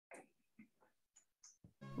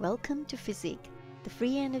Welcome to FESIG, the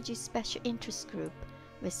Free Energy Special Interest Group,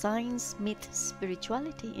 where science meets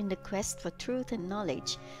spirituality in the quest for truth and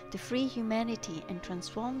knowledge to free humanity and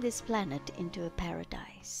transform this planet into a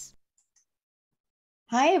paradise.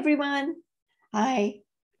 Hi, everyone. Hi.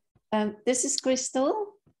 This is Crystal.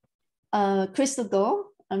 Crystal Gore.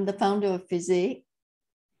 I'm the founder of FESIG.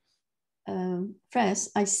 Fres,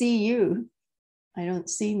 I see you. I don't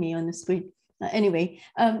see me on the screen. Anyway,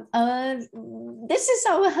 this is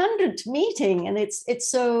our 100th meeting, and it's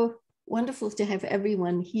so wonderful to have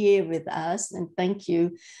everyone here with us, and thank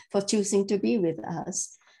you for choosing to be with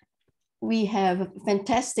us. We have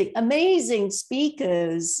fantastic, amazing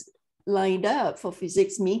speakers lined up for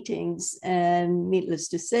physics meetings, and needless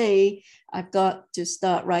to say, I've got to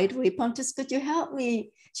start right away. Pontus, could you help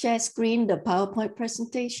me share screen the PowerPoint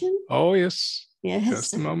presentation? Oh, yes. Yes.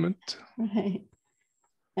 Just a moment. Right.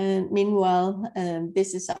 And meanwhile,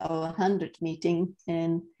 this is our 100th meeting,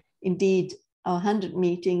 and indeed, our 100th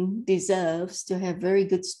meeting deserves to have very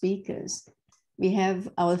good speakers. We have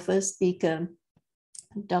our first speaker,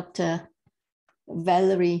 Dr.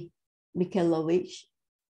 Valery Michailovich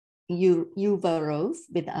Uvarov,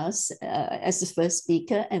 with us as the first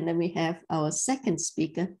speaker, and then we have our second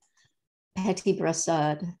speaker, Patty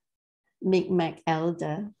Brassard, Micmac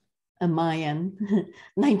Elder, a Mayan,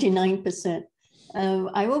 99%.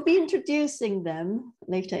 I will be introducing them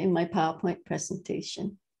later in my PowerPoint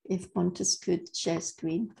presentation. If Pontus could share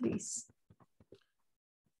screen, please.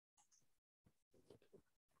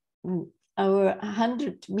 Our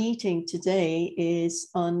 100th meeting today is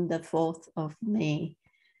on the 4th of May.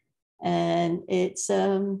 And it's,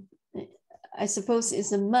 I suppose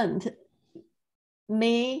it's a month,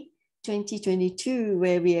 May 2022,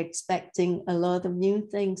 where we're expecting a lot of new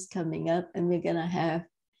things coming up, and we're gonna have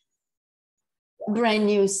brand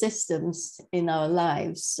new systems in our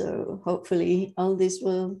lives. So hopefully all this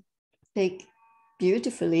will take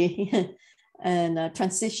beautifully and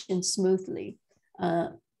transition smoothly.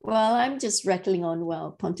 Well, I'm just rattling on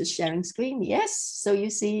while Pontus sharing screen. Yes, so you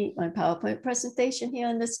see my PowerPoint presentation here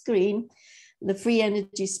on the screen, the Free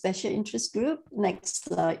Energy Special Interest Group. Next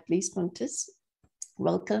slide, please, Pontus.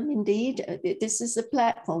 Welcome indeed. This is a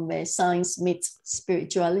platform where science meets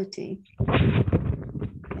spirituality.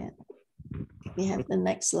 We have the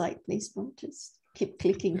next slide, please, Pontus. Keep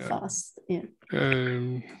clicking fast. Yeah.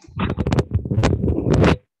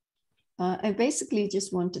 I basically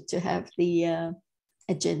just wanted to have the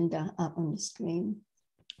agenda up on the screen.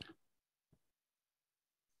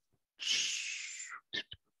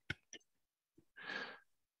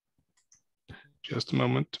 Just a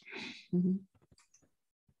moment. Mm-hmm.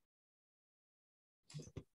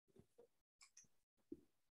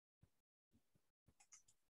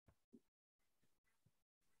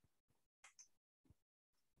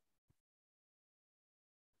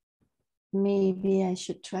 Maybe I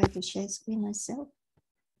should try to share screen myself.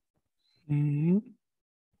 Mm-hmm.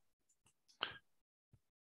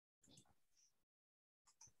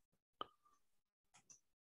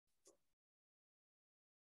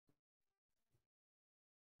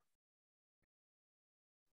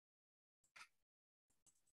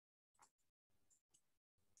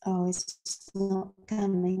 Oh, it's not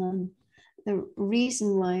coming on. The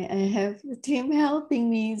reason why I have the team helping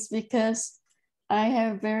me is because I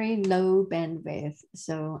have very low bandwidth,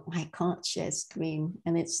 so I can't share screen,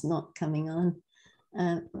 and it's not coming on.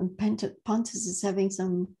 Pontus is having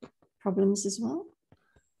some problems as well.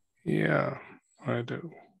 Yeah, I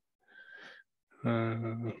do.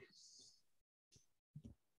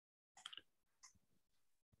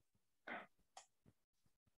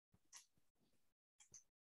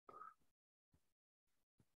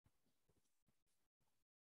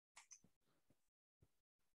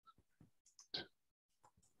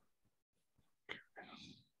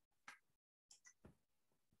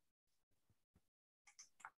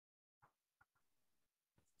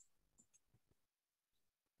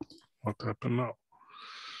 What happened now?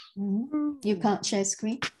 Mm-hmm. You can't share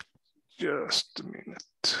screen? Just a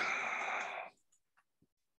minute.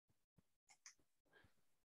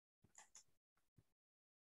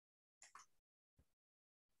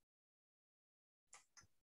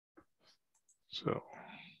 So.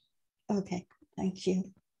 Okay, thank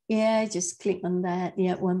you. Yeah, just click on that.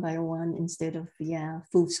 Yeah, one by one instead of,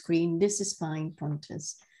 full screen. This is fine,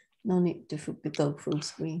 Pontus. No need to go full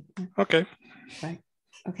screen. Okay. Right.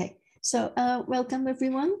 Okay. So welcome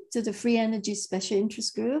everyone to the Free Energy Special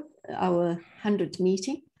Interest Group, our 100th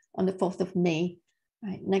meeting on the 4th of May. All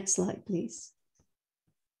right, next slide, please.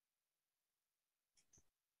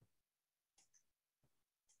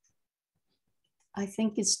 I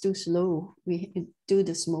think it's too slow. We do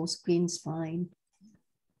the small screens fine.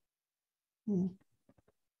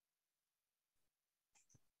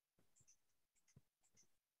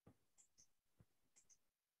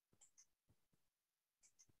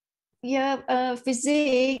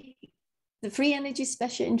 FESIG, the Free Energy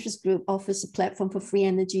Special Interest Group, offers a platform for free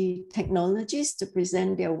energy technologies to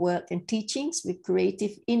present their work and teachings with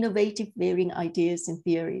creative, innovative, varying ideas and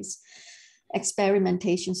theories,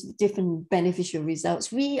 experimentations with different beneficial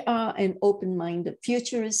results. We are an open-minded,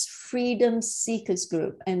 futurist, freedom seekers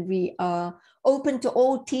group, and we are open to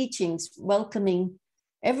all teachings, welcoming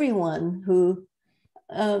everyone who,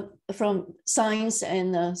 from science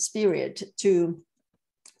and spirit, to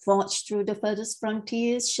forge through the furthest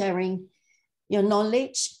frontiers, sharing your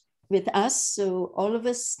knowledge with us so all of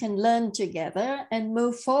us can learn together and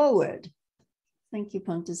move forward. Thank you,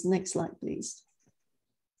 Pontus. Next slide, please.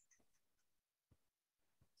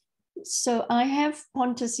 So I have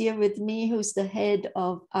Pontus here with me, who's the head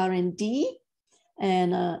of R&D,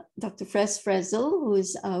 and Dr. Fres Frezel, who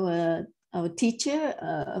is our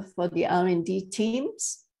teacher for the R&D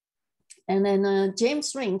teams. And then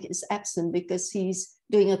James Rink is absent because he's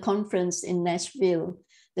doing a conference in Nashville,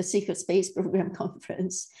 the Secret Space Program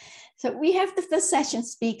conference. So we have the first session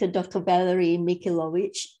speaker, Dr. Valery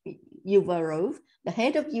Michailovich Uvarov, the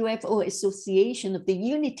head of UFO Association of the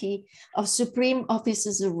Unity of Supreme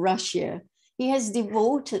Officers of Russia. He has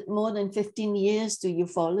devoted more than 15 years to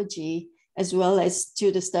ufology, as well as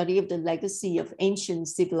to the study of the legacy of ancient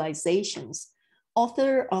civilizations.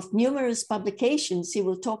 Author of numerous publications, he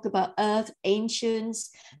will talk about Earth,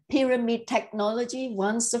 Ancients, Pyramid Technology,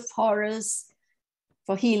 Wands of Horus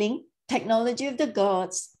for healing, Technology of the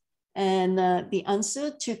Gods, and the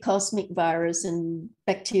answer to cosmic virus and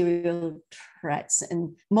bacterial threats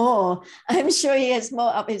and more. I'm sure he has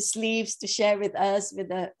more up his sleeves to share with us with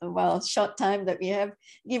the short time that we have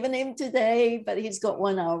given him today, but he's got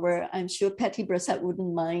 1 hour. I'm sure Patty Brassard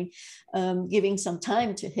wouldn't mind giving some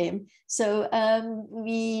time to him. So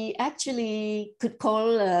we actually could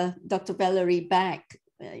call Dr. Valery back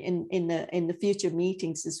in the future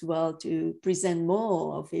meetings as well to present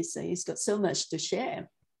more of his, he's got so much to share.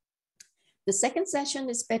 The second session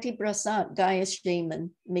is Patty Brassard, Gaia Shaman,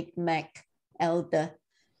 Micmac Elder.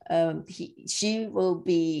 She will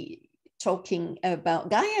be talking about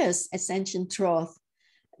Gaia's ascension trough,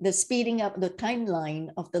 the speeding up the timeline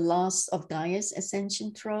of the loss of Gaia's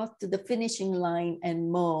ascension trough to the finishing line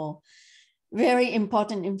and more. Very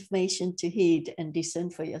important information to heed and discern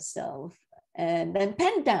for yourself. And then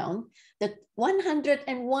pen down the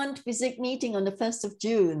 101 FESIG meeting on the 1st of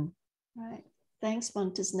June. Right. Thanks,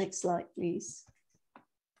 Pontus. Next slide, please.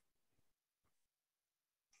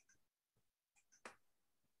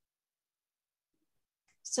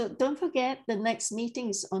 So don't forget, the next meeting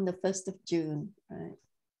is on the 1st of June, right?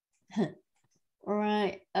 All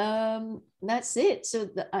right, that's it. So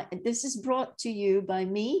this is brought to you by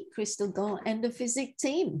me, Crystal Gaw, and the FESIG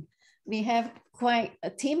team. We have quite a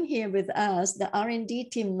team here with us, the R&D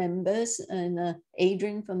team members, and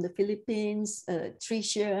Adrian from the Philippines,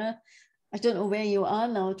 Tricia. I don't know where you are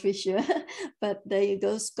now, Tricia, but there you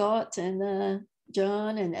go, Scott and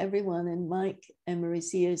John and everyone, and Mike and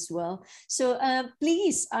Maurice here as well. So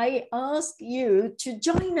please, I ask you to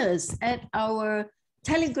join us at our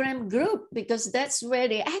Telegram group, because that's where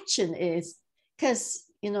the action is. Because,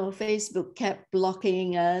 you know, Facebook kept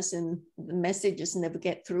blocking us and the messages never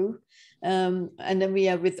get through. And then we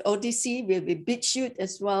are with Odyssey, we're with BitChute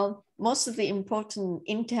as well. Most of the important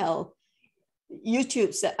intel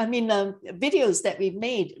YouTube's, videos that we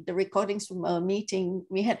made, the recordings from our meeting,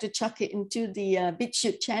 we had to chuck it into the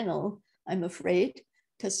BitChute channel, I'm afraid,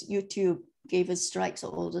 because YouTube gave us strikes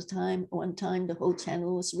all the time. One time, the whole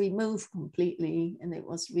channel was removed completely, and it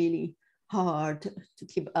was really hard to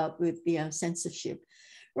keep up with the censorship.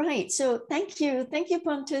 Right, so thank you,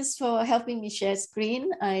 Pontus, for helping me share screen.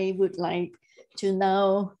 I would like to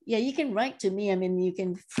now, you can write to me. I mean, you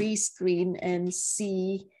can freeze screen and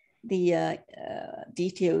see the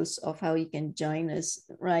details of how you can join us.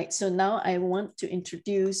 Right, so now I want to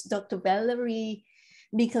introduce Dr. Valery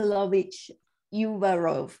Michailovich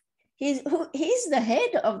Uvarov. He's the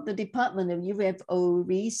head of the Department of UFO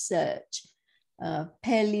Research,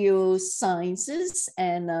 Palaeosciences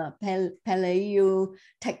and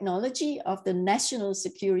Palaeotechnology of the National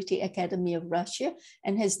Security Academy of Russia,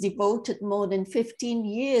 and has devoted more than 15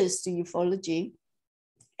 years to ufology,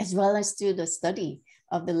 as well as to the study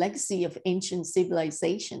of the legacy of ancient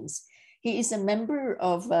civilizations. He is a member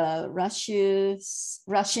of Russian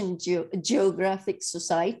Geographic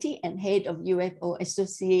Society and head of UFO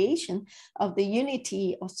Association of the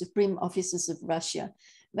Unity of Supreme Officers of Russia.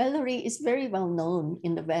 Valery is very well known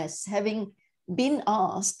in the West, having been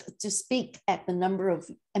asked to speak at a number of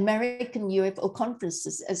American UFO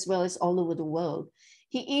conferences as well as all over the world.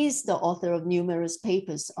 He is the author of numerous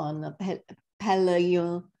papers on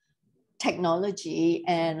palaeotechnology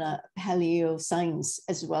and palaeoscience,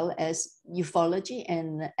 as well as ufology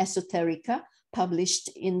and esoterica, published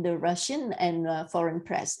in the Russian and foreign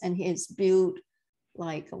press. And he has built,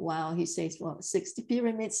 like, wow, he says, well, 60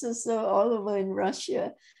 pyramids or so all over in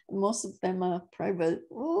Russia. Most of them are private.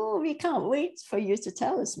 Oh, we can't wait for you to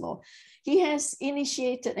tell us more. He has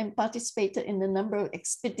initiated and participated in a number of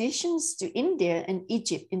expeditions to India and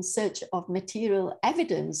Egypt in search of material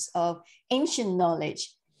evidence of ancient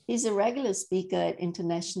knowledge. He's a regular speaker at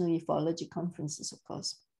international ufology conferences, of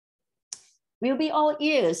course. We'll be all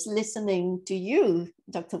ears listening to you,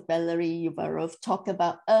 Dr. Valery Uvarov, talk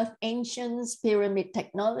about Earth ancients, pyramid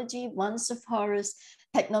technology, Wands of Horus,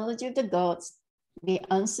 technology of the gods, the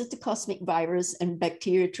answer to cosmic virus and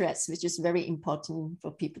bacteria threats, which is very important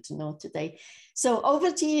for people to know today. So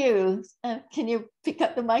over to you. Can you pick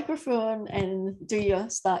up the microphone and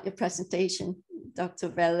start your presentation, Dr.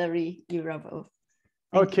 Valery Uvarov?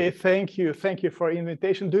 Okay, thank you. Thank you for the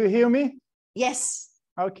invitation. Do you hear me? Yes.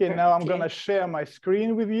 Okay, now I'm going to share my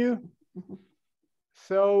screen with you.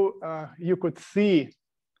 So you could see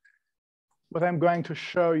what I'm going to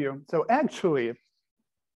show you. So actually,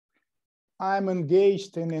 I'm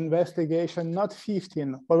engaged in investigation, not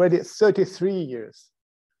 15, already 33 years.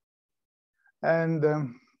 And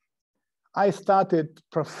I started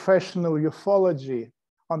professional ufology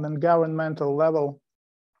on a governmental level.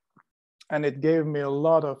 And it gave me a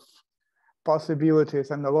lot of possibilities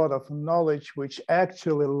and a lot of knowledge, which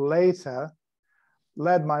actually later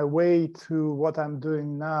led my way to what I'm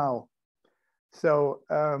doing now. So,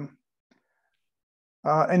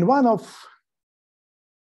 in one of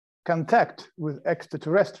contact with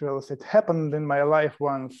extraterrestrials, it happened in my life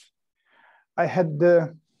once. I had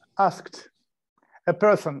asked a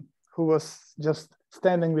person who was just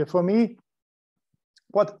standing before me,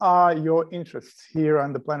 what are your interests here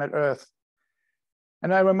on the planet Earth?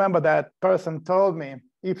 And I remember that person told me,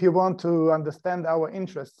 if you want to understand our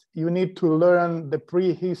interests, you need to learn the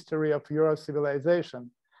prehistory of your civilization,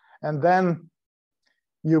 and then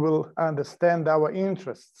you will understand our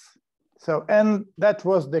interests. So, and that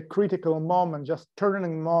was the critical moment, just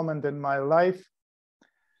turning moment in my life.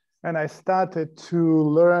 And I started to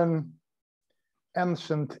learn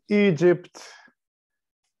ancient Egypt,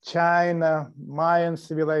 China, Mayan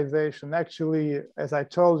civilization. Actually, as I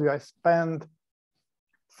told you, I spent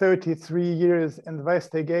 33 years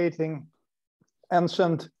investigating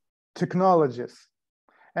ancient technologies.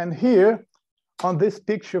 And here on this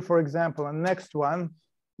picture, for example, and next one,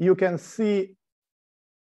 you can see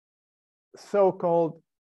so-called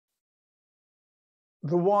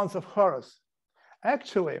the Wands of Horus.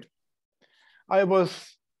 Actually, I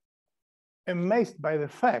was amazed by the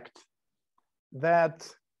fact that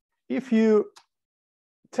if you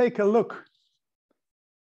take a look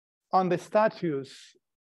on the statues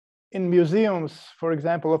in museums, for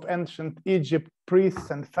example, of ancient Egypt priests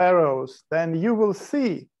and pharaohs, then you will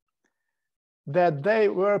see that they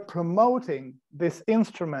were promoting this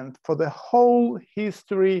instrument for the whole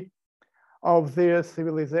history of their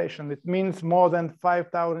civilization. It means more than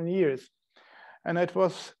 5,000 years. And it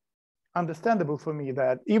was understandable for me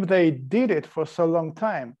that if they did it for so long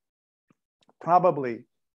time, probably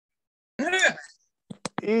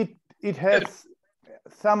it has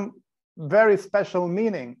some very special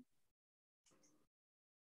meaning.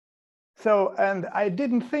 So, and I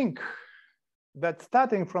didn't think that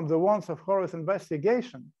starting from the Wands of Horus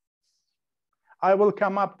investigation, I will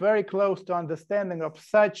come up very close to understanding of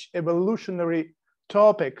such evolutionary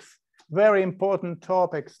topics, very important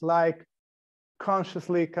topics like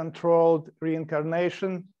consciously controlled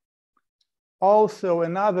reincarnation. Also,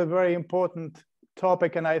 another very important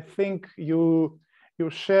topic, and I think you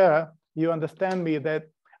understand me, that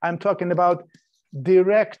I'm talking about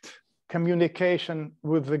direct communication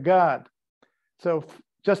with the God. So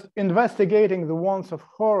just investigating the Wands of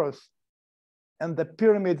Horus and the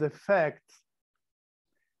pyramid effect,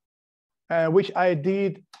 which I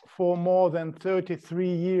did for more than 33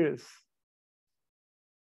 years,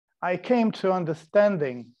 I came to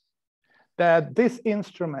understanding that these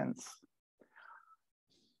instruments,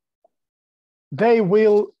 they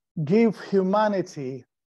will give humanity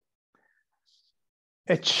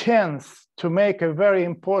a chance to make a very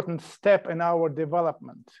important step in our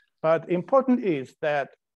development. But important is that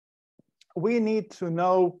we need to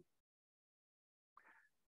know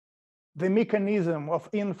the mechanism of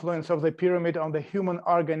influence of the pyramid on the human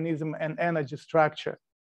organism and energy structure.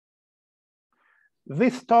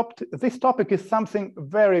 this topic is something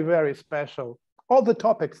very, very special. All the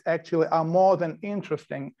topics actually are more than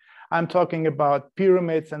interesting. I'm talking about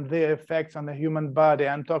pyramids and their effects on the human body.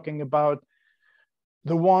 I'm talking about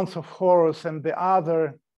the Wands of Horus and the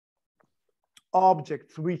other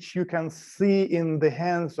objects which you can see in the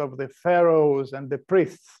hands of the pharaohs and the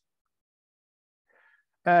priests.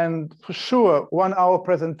 And for sure, 1 hour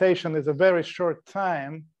presentation is a very short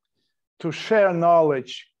time to share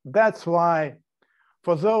knowledge. That's why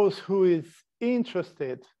for those who is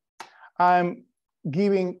interested, I'm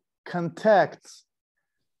giving contacts.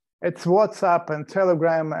 It's WhatsApp and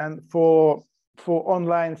Telegram, and for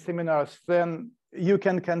online seminars, then you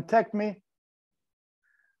can contact me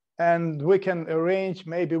and we can arrange,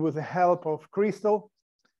 maybe with the help of Crystal,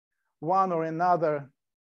 one or another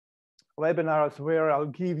webinars where I'll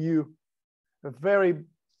give you a very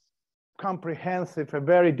comprehensive, a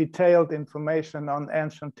very detailed information on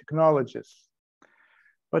ancient technologies.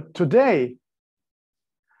 But today,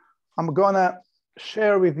 I'm gonna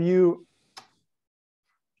share with you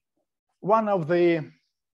one of the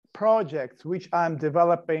projects which I'm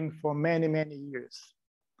developing for many, many years.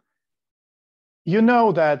 You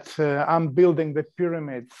know that I'm building the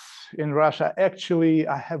pyramids in Russia. Actually,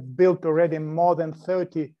 I have built already more than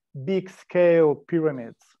 30 big scale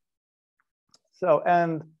pyramids. So,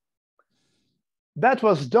 and that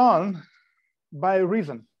was done by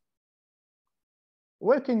reason.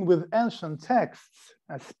 Working with ancient texts,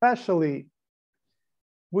 especially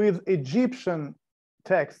with Egyptian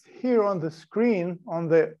texts, here on the screen, on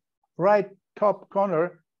the right top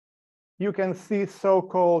corner, you can see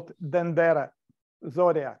so-called Dendera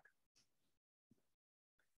Zodiac.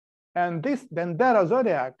 And this Dendera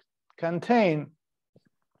Zodiac contains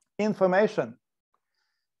information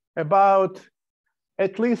about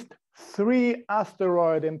at least 3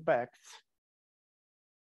 asteroid impacts,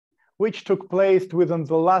 which took place within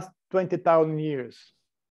the last 20,000 years.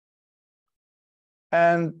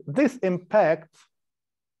 And these impacts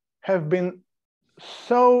have been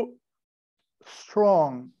so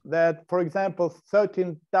strong that, for example,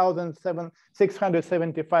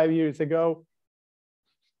 13,675 years ago,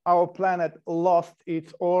 our planet lost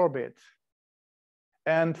its orbit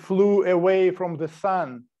and flew away from the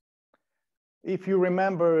sun. If you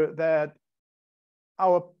remember that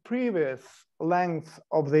our previous length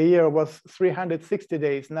of the year was 360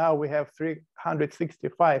 days, now we have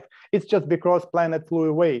 365. It's just because planet flew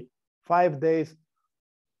away 5 days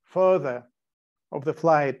further of the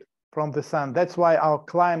flight from the sun. That's why our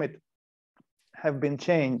climate have been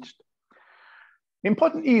changed.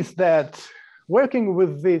 Important is that working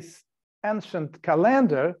with this ancient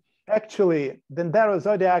calendar, actually, the Dendera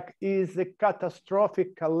Zodiac is a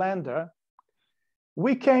catastrophic calendar.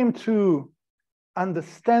 We came to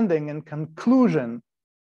understanding and conclusion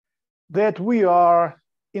that we are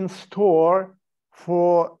in store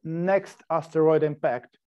for next asteroid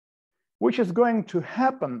impact, which is going to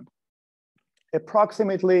happen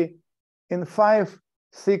approximately in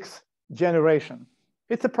 5-6 generations.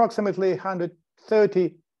 It's approximately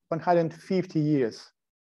 130, 150 years.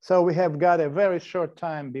 So we have got a very short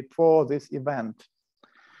time before this event.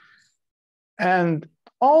 And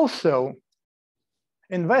also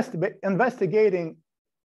investigating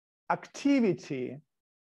activity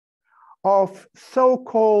of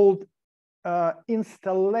so-called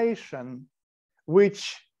installation,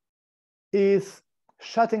 which is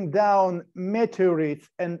shutting down meteorites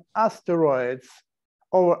and asteroids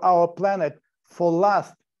over our planet for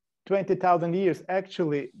last 20,000 years.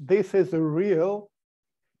 Actually, this is a real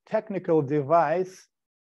technical device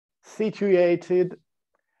situated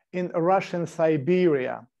in Russian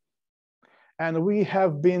Siberia. And we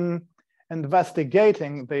have been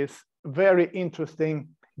investigating this very interesting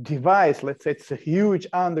device. Let's say it's a huge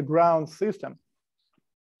underground system.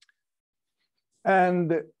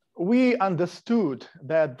 And we understood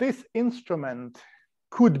that this instrument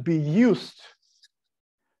could be used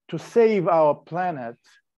to save our planet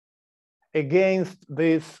against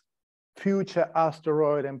this future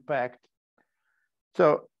asteroid impact.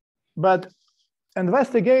 So, but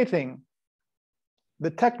investigating the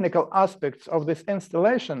technical aspects of this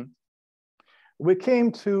installation, we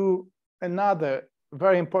came to another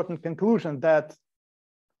very important conclusion, that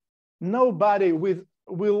nobody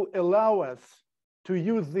will allow us to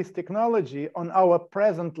use this technology on our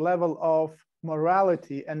present level of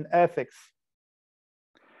morality and ethics.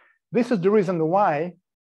 This is the reason why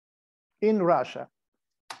in Russia,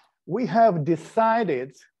 we have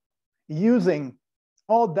decided, using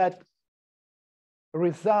all that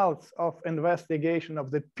results of investigation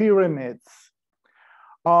of the pyramids,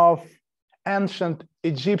 of ancient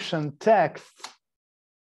Egyptian texts,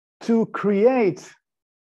 to create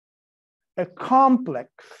a complex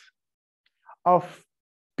of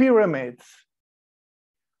pyramids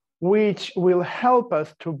which will help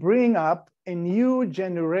us to bring up a new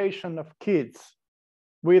generation of kids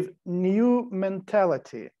with new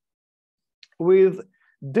mentality, with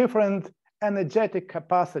different energetic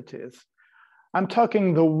capacities. I'm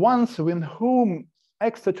talking the ones with whom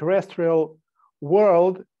extraterrestrial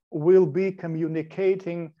world will be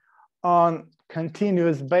communicating on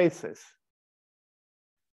continuous basis.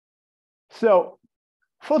 So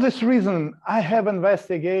for this reason, I have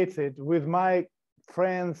investigated with my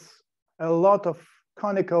friends a lot of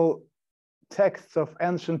conical texts of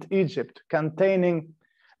ancient Egypt containing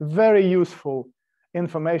very useful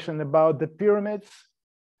information about the pyramids,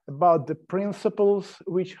 about the principles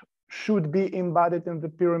which should be embodied in the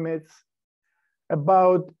pyramids,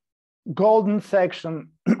 about golden section.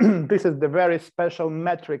 This is the very special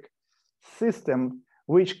metric system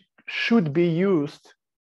which should be used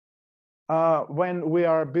when we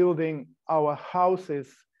are building our houses,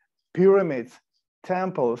 pyramids,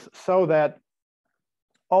 temples, so that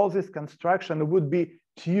all this construction would be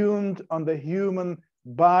tuned on the human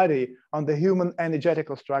body, on the human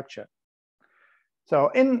energetical structure. So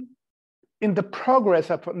in the progress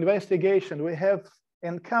of investigation, we have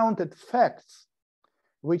encountered facts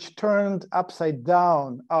which turned upside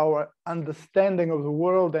down our understanding of the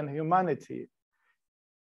world and humanity.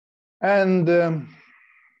 And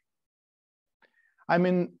I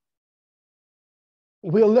mean,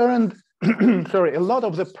 we learned sorry, a lot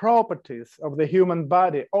of the properties of the human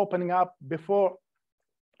body opening up before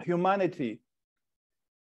humanity,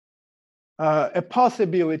 a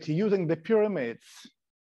possibility using the pyramids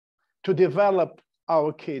to develop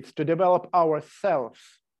our kids, to develop ourselves,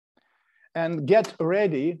 and get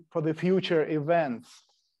ready for the future events.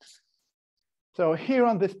 So here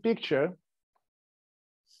on this picture,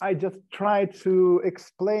 I just try to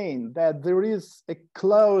explain that there is a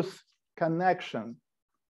close connection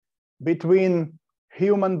between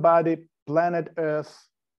human body, planet Earth,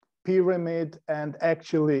 pyramid, and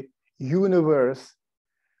actually universe.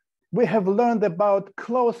 We have learned about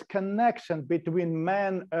close connection between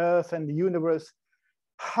man, Earth, and the universe,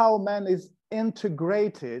 how man is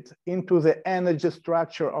integrated into the energy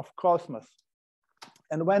structure of cosmos.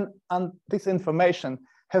 And when this information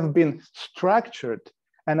have been structured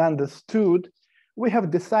and understood, we have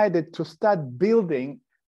decided to start building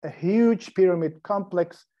a huge pyramid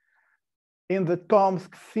complex in the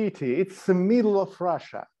Tomsk city. It's the middle of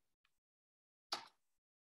Russia.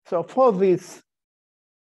 So for this,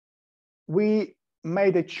 we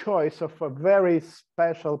made a choice of a very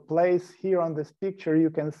special place. Here on this picture, you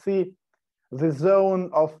can see the zone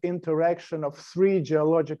of interaction of 3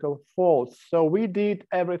 geological faults. So we did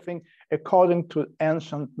everything according to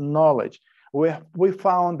ancient knowledge. We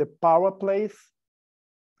found a power place,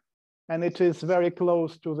 and it is very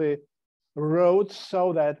close to the roads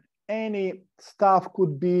so that any stuff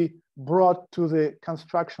could be brought to the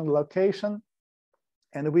construction location,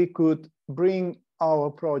 and we could bring our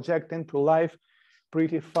project into life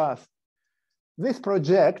pretty fast. This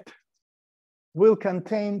project will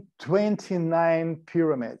contain 29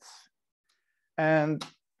 pyramids, and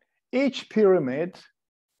each pyramid,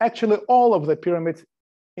 actually all of the pyramids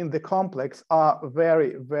in the complex are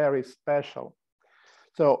very, very special.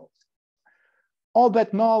 So all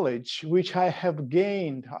that knowledge which I have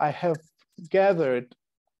gained, I have gathered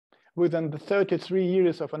within the 33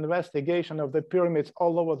 years of investigation of the pyramids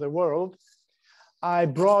all over the world, I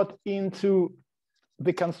brought into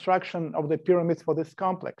the construction of the pyramids for this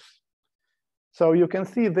complex. So you can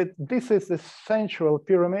see that this is a central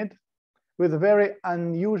pyramid with a very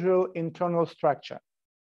unusual internal structure.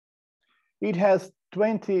 It has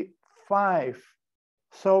 25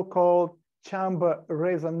 so-called chamber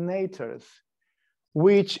resonators,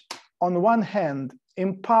 which on one hand,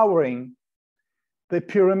 empowering the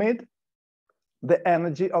pyramid, the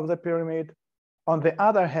energy of the pyramid. On the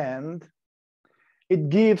other hand, it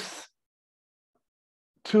gives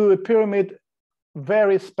to a pyramid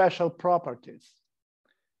very special properties.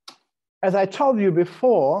 As I told you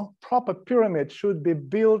before, proper pyramid should be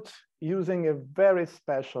built using a very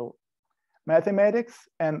special mathematics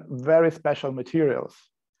and very special materials.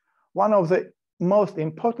 One of the most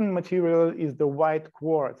important material is the white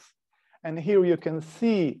quartz. And here you can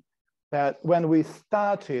see that when we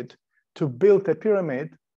started to build a pyramid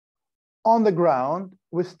on the ground,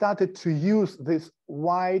 we started to use this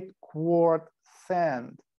white quartz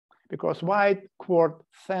sand, because white quartz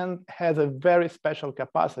sand has a very special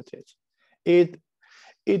capacity. It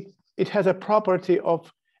has a property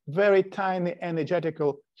of very tiny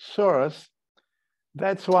energetical source.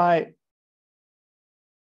 That's why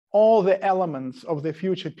all the elements of the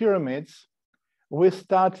future pyramids, we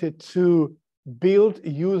started to build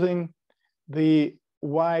using the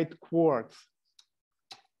white quartz.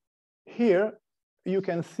 Here you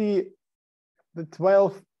can see the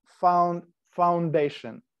 12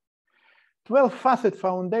 foundation. 12 facet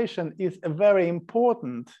foundation is very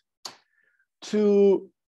important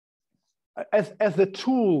as the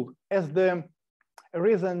tool, as the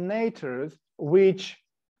resonators which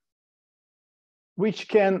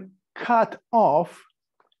can cut off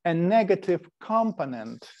a negative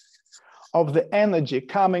component of the energy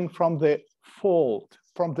coming from the fault,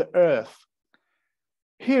 from the earth.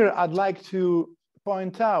 Here I'd like to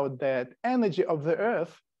point out that energy of the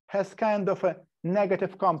earth has kind of a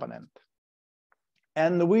negative component,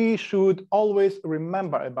 and we should always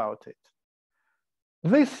remember about it.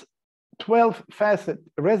 This 12 facet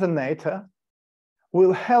resonator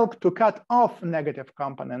will help to cut off negative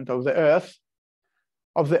component of the earth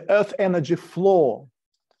energy flow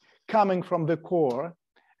coming from the core.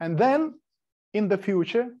 And then in the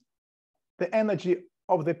future, the energy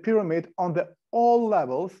of the pyramid on all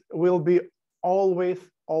levels will be always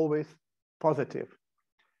positive.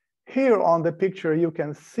 Here on the picture, you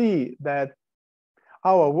can see that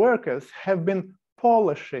our workers have been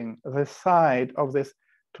polishing the side of this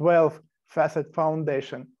 12 facet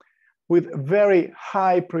foundation with very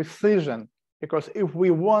high precision, because if we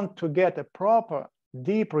want to get a proper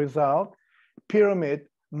deep result, pyramid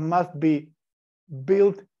must be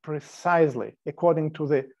built precisely according to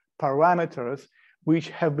the parameters which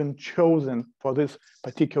have been chosen for this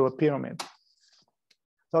particular pyramid.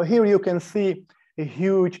 So here you can see a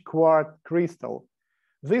huge quartz crystal.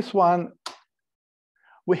 This one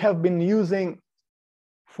we have been using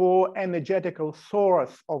for energetical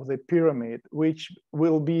source of the pyramid, which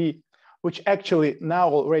actually now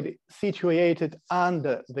already situated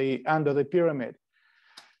under the pyramid.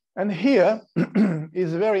 And here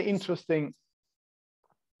is very interesting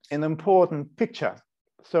and important picture.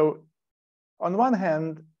 So on one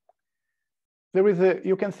hand,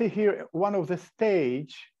 you can see here one of the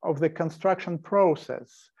stage of the construction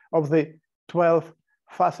process of the 12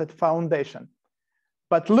 facet foundation.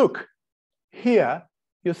 But look here,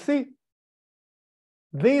 you see,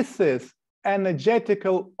 this is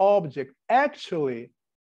energetical object. Actually,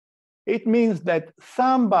 it means that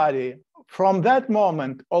somebody from that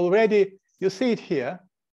moment already, you see it here,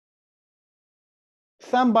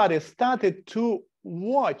 somebody started to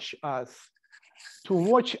watch us, to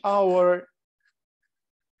watch our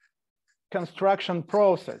construction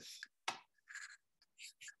process.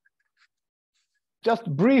 Just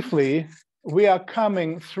briefly, we are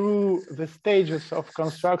coming through the stages of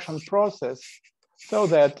construction process so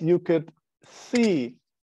that you could see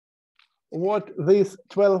what this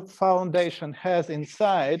 12 foundation has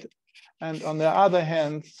inside, and on the other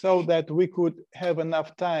hand, so that we could have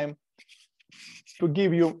enough time to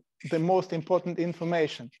give you the most important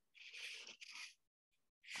information.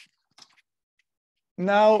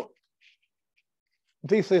 Now,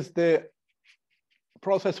 this is the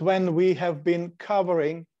process when we have been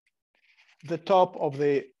covering the top of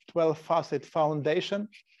the 12 facet foundation.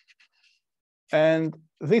 And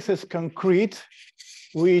this is concrete,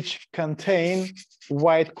 which contain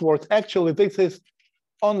white quartz. Actually, this is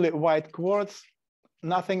only white quartz,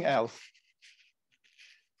 nothing else.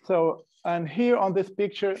 So, and here on this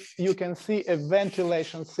picture, you can see a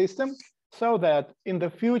ventilation system so that in the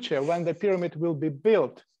future, when the pyramid will be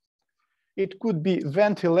built, it could be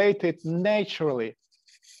ventilated naturally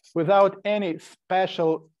without any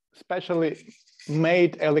specially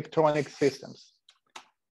made electronic systems.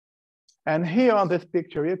 And here on this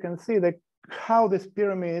picture, you can see how this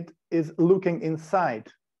pyramid is looking inside.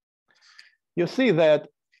 You see that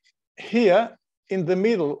here in the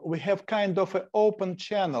middle, we have kind of an open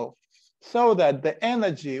channel so that the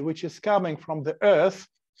energy which is coming from the earth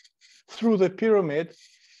through the pyramid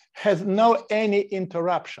has no any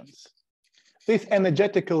interruptions. This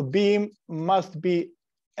energetical beam must be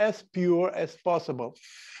as pure as possible.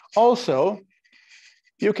 Also,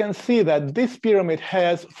 you can see that this pyramid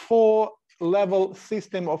has 4-level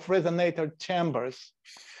system of resonator chambers,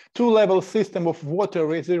 2-level system of water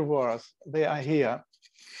reservoirs. They are here.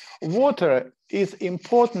 Water is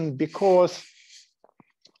important because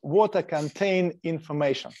water contains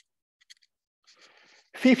information.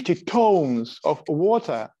 50 tons of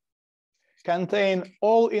water contain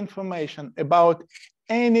all information about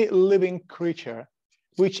any living creature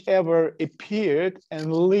which ever appeared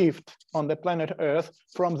and lived on the planet Earth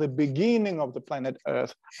from the beginning of the planet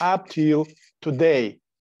Earth up till today.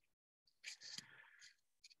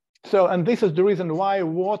 So, and this is the reason why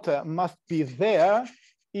water must be there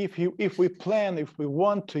if we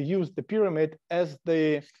want to use the pyramid as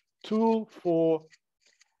the tool for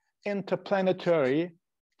interplanetary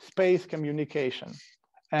space communication,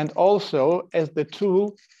 and also as the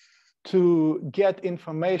tool to get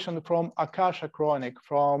information from Akasha Chronic,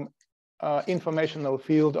 from informational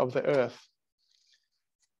field of the Earth.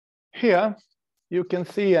 Here, you can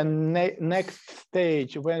see a next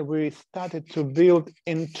stage when we started to build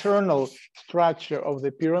internal structure of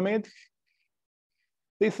the pyramid.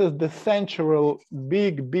 This is the central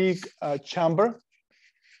big chamber.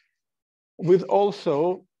 With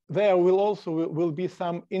also, there will be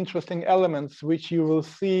some interesting elements which you will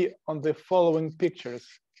see on the following pictures.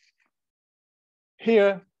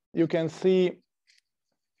 Here you can see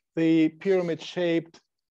the pyramid-shaped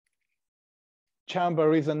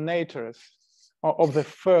chamber resonators of the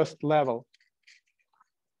first level.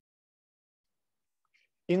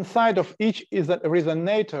 Inside of each is a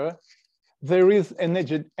resonator, there is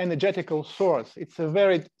an energetical source. It's a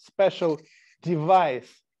very special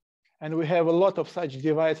device. And we have a lot of such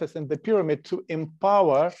devices in the pyramid to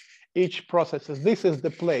empower each process. This is the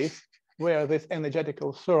place where this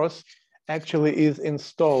energetical source actually is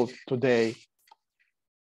installed today.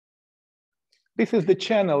 This is the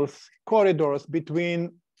channels, corridors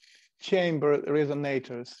between chamber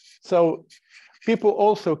resonators. So people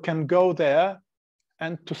also can go there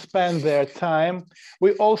and to spend their time.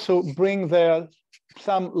 We also bring there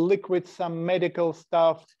some liquids, some medical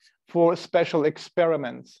stuff for special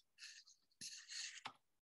experiments.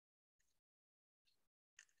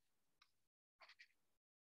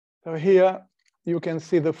 So here you can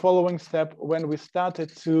see the following step when we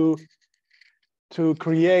started to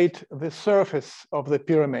create the surface of the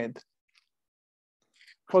pyramid.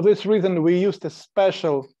 For this reason, we used a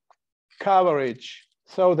special coverage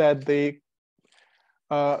so that the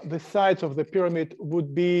sides of the pyramid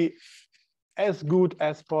would be as good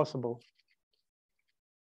as possible.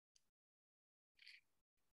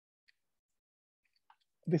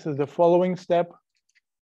 This is the following step.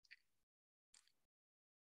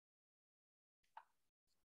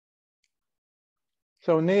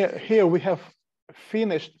 So here we have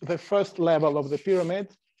finished the first level of the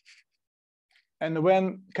pyramid. And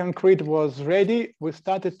when concrete was ready, we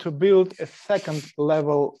started to build a second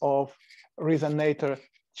level of resonator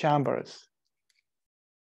chambers.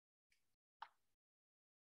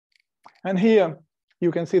 And here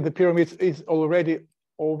you can see the pyramid is already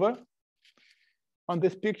over. On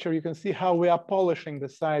this picture, you can see how we are polishing the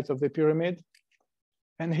sides of the pyramid.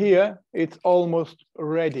 And here it's almost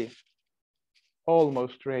ready.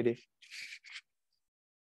 Almost ready.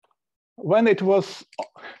 When it was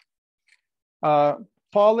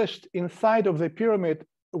polished inside of the pyramid,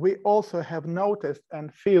 we also have noticed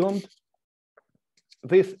and filmed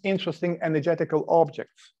these interesting energetical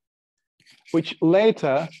objects, which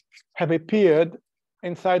later have appeared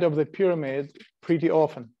inside of the pyramid pretty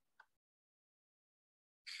often.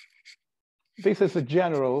 This is a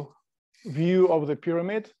general view of the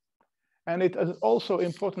pyramid, and it is also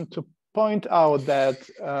important to point out that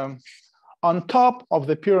on top of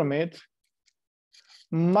the pyramid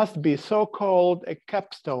must be so-called a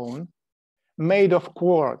capstone made of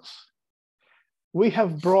quartz. We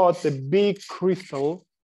have brought the big crystal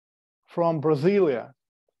from Brasilia,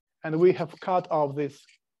 and we have cut off this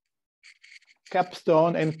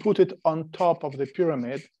capstone and put it on top of the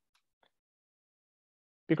pyramid,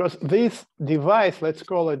 because this device, let's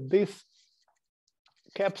call it this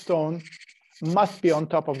capstone, must be on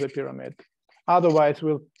top of the pyramid. Otherwise,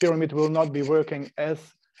 pyramid will not be working as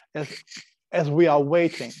we are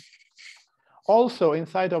waiting. Also,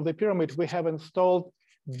 inside of the pyramid, we have installed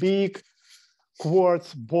big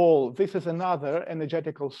quartz ball. This is another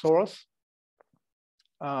energetical source.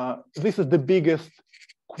 This is the biggest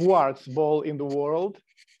quartz ball in the world.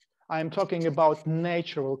 I'm talking about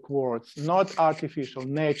natural quartz, not artificial,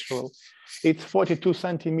 natural. It's 42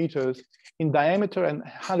 centimeters in diameter and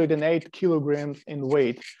 108 kilograms in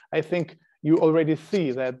weight. I think you already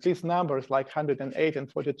see that these numbers like 108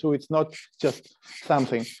 and 42, it's not just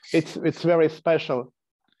something. It's very special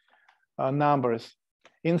numbers.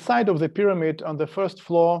 Inside of the pyramid on the first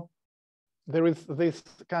floor, there is this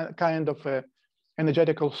kind of a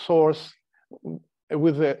energetical source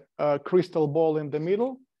with a crystal ball in the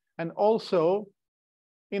middle. And also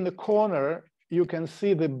in the corner, you can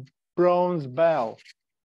see the bronze bell.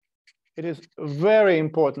 It is a very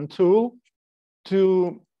important tool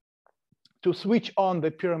to switch on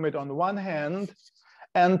the pyramid on one hand,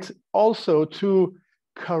 and also to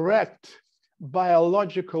correct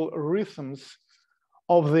biological rhythms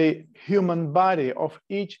of the human body, of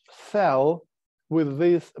each cell with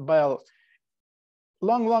this bell.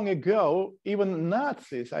 long ago, even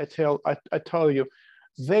Nazis, I tell you,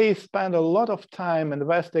 they spent a lot of time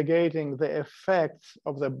investigating the effects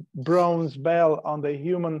of the bronze bell on the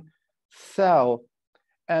human cell.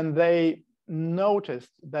 And they noticed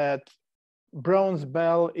that bronze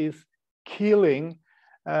bell is killing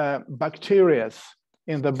bacteria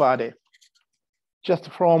in the body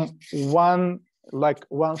just from one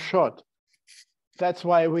shot. That's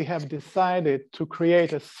why we have decided to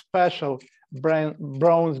create a special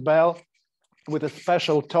bronze bell with a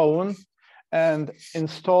special tone and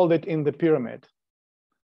installed it in the pyramid.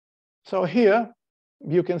 So here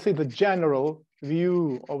you can see the general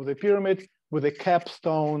view of the pyramid with a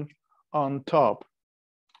capstone on top.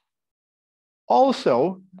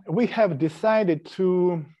 Also, we have decided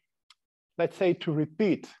to, let's say, to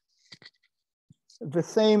repeat the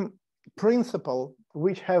same principle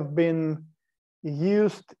which have been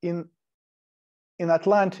used in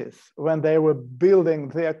Atlantis when they were building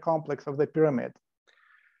their complex of the pyramid.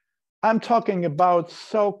 I'm talking about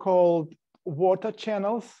so-called water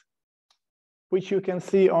channels, which you can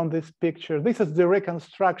see on this picture. This is the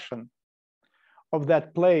reconstruction of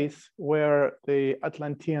that place where the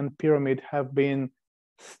Atlantean pyramid have been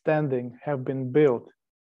standing, have been built.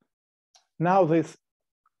 Now this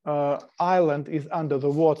island is under the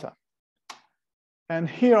water. And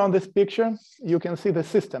here on this picture, you can see the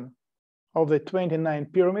system of the 29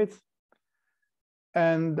 pyramids.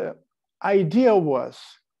 And the idea was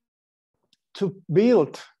to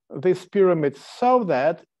build this pyramid so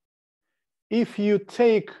that if you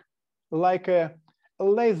take like a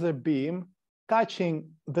laser beam touching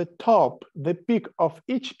the top, the peak of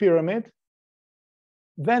each pyramid,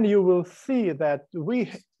 then you will see that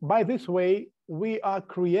by this way, we are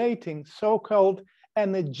creating so-called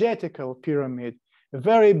energetical pyramid, a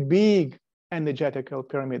very big energetical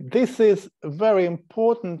pyramid. This is very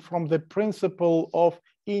important from the principle of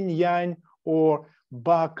yin-yang or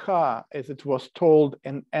Baka, as it was told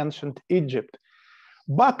in ancient Egypt.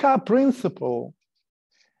 Baka principle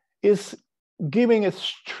is giving a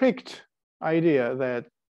strict idea that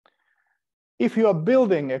if you are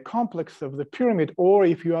building a complex of the pyramid, or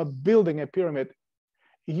if you are building a pyramid,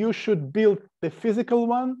 you should build the physical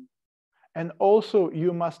one, and also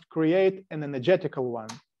you must create an energetical one.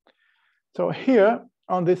 So here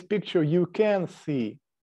on this picture, you can see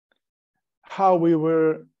how we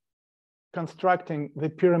were constructing the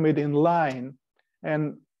pyramid in line.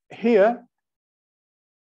 And here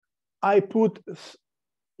I put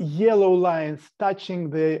yellow lines touching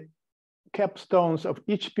the capstones of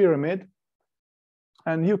each pyramid.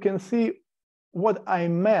 And you can see what I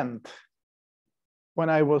meant when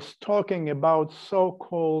I was talking about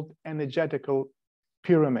so-called energetical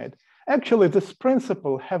pyramid. Actually, this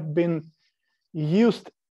principle have been used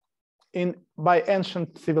by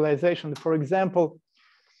ancient civilization. For example,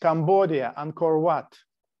 Cambodia, Angkor Wat,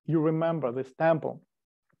 you remember this temple.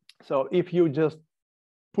 So if you just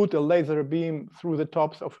put a laser beam through the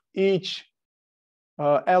tops of each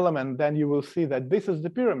element, then you will see that this is the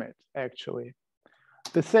pyramid, actually.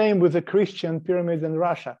 The same with the Christian pyramids in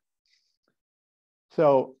Russia.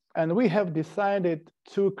 So, and we have decided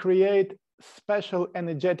to create special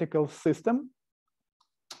energetical system.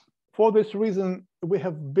 For this reason, we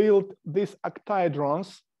have built these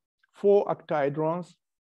octahedrons, 4 octahedrons.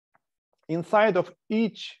 Inside of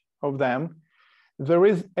each of them, there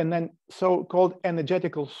is a so-called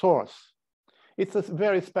energetical source. It's a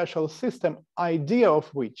very special system, idea of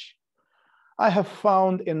which I have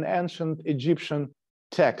found in ancient Egyptian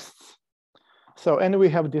texts. So, and we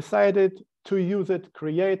have decided to use it,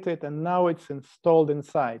 create it, and now it's installed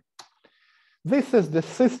inside. This is the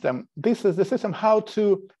system. This is the system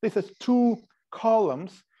this is 2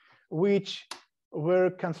 columns which were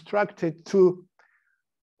constructed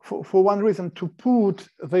for one reason, to put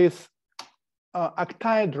this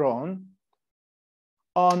octahedron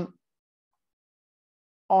on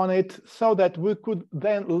it so that we could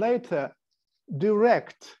then later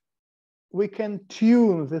we can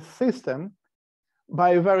tune the system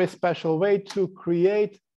by a very special way to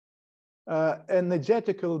create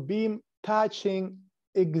energetical beam touching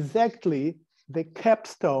exactly the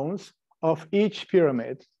capstones of each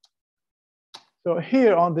pyramid. So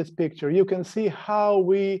here on this picture, you can see how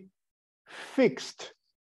we fixed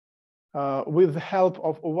with the help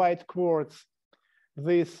of white quartz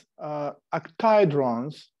these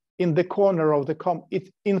octahedrons in the corner of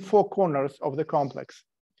in 4 corners of the complex,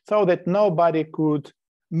 so that nobody could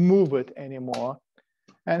move it anymore.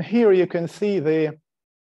 And here you can see the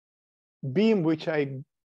beam which I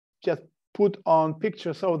just put on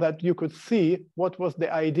picture so that you could see what was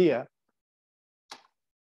the idea.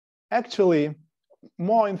 Actually,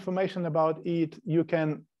 more information about it you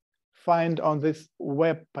can find on this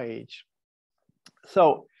web page.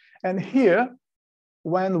 So, and here,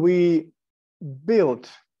 when we built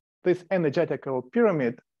this energetical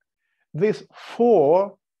pyramid, these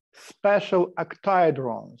 4 special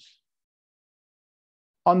octahedrons.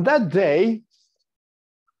 On that day,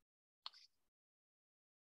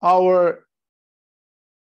 the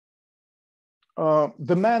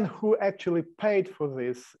man who actually paid for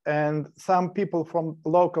this, and some people from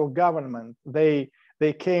local government, they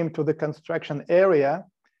came to the construction area,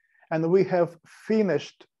 and we have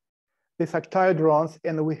finished these octahedrons,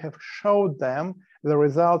 and we have showed them the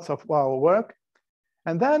results of our work.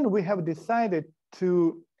 And then we have decided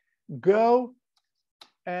to go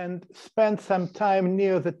and spend some time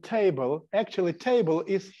near the table. Actually, table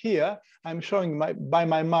is here. I'm showing by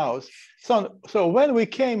my mouse. So when we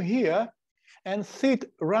came here and sit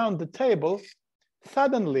around the table,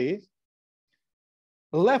 suddenly,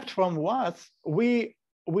 left from us, we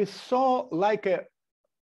saw like a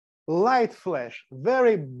light flash,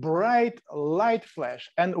 very bright light flash.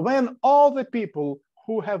 And when all the people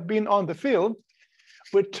who have been on the field,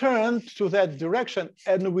 we turned to that direction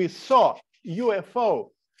and we saw UFO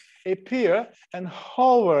appear and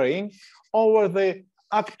hovering over the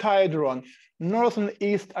octahedron, northern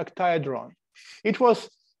east octahedron. It was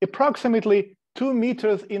approximately 2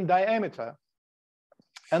 meters in diameter.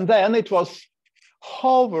 And then it was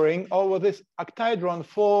hovering over this octahedron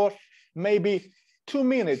for maybe 2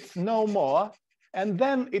 minutes, no more. And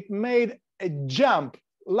then it made a jump,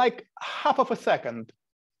 like half of a second.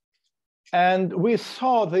 And we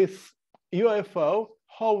saw this UFO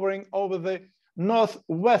hovering over the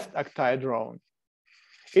northwest octahedron.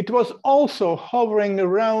 It was also hovering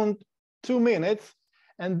around 2 minutes,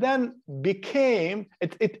 and then became,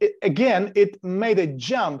 it made a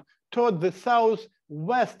jump toward the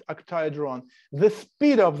southwest octahedron. The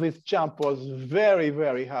speed of this jump was very,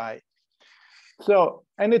 very high. So,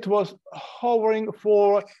 and it was hovering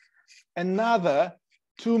for another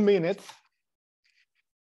 2 minutes.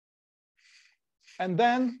 And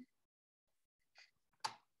then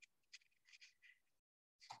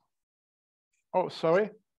oh, sorry.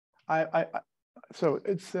 So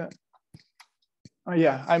it's,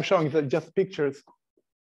 yeah, I'm showing just pictures.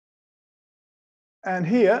 And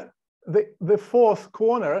here, the 4th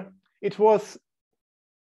corner, it was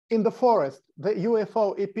in the forest. The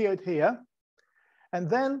UFO appeared here. And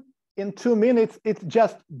then in 2 minutes, it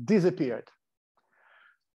just disappeared.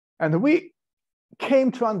 And we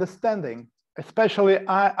came to understanding, especially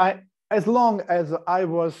as long as I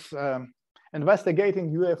was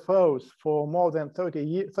investigating UFOs for more than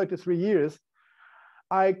 33 years,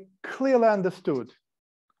 I clearly understood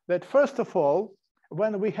that first of all,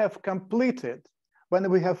 when we have completed, when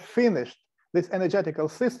we have finished this energetical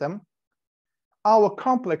system, our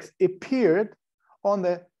complex appeared on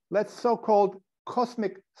the, let's so-called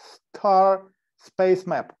cosmic star space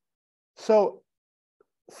map. So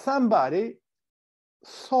somebody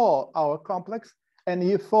saw our complex and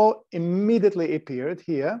UFO immediately appeared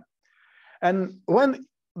here. And when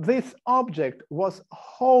this object was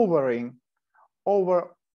hovering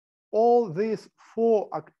over all these 4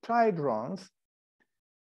 octahedrons,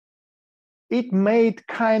 it made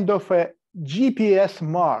kind of a GPS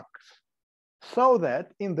mark so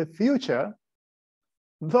that in the future,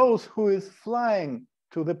 those who is flying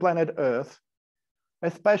to the planet Earth,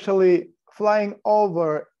 especially flying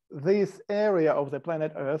over this area of the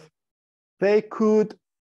planet Earth, they could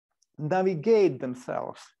navigate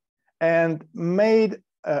themselves and made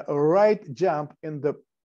a right jump in the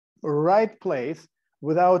right place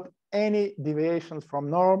without any deviations from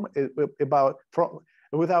norm,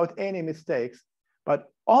 without any mistakes.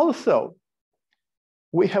 But also,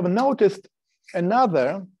 we have noticed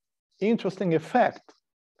another interesting effect,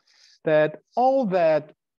 that all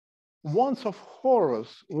that Wands of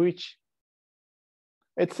Horus, which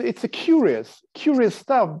it's a curious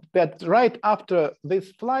stuff that right after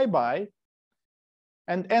this flyby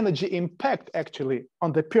and energy impact actually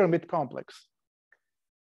on the pyramid complex,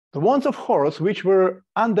 the Wands of Horus, which were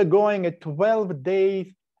undergoing a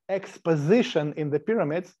 12-day exposition in the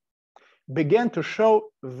pyramids, began to show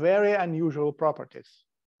very unusual properties.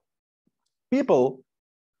 People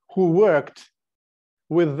who worked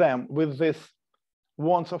with them, with this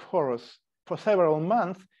Wands of Horus for several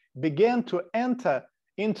months, began to enter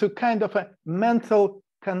into kind of a mental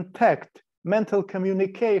contact, mental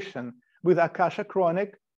communication with Akasha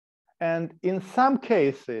Chronic. And in some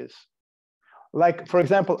cases, like for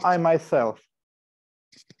example, I myself,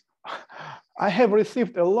 I have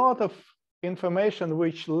received a lot of information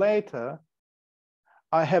which later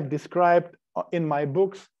I have described in my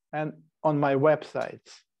books, and on my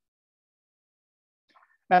websites.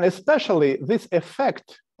 And especially this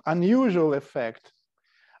effect, unusual effect,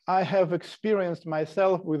 I have experienced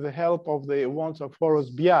myself with the help of the Wands of Horus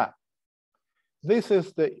Bia. This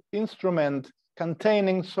is the instrument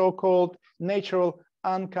containing so-called natural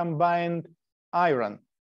uncombined iron.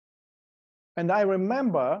 And I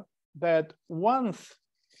remember that once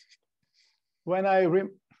when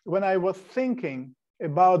I was thinking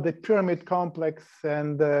about the pyramid complex,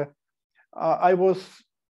 and I was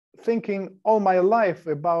thinking all my life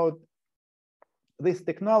about this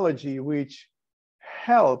technology which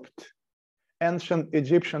helped ancient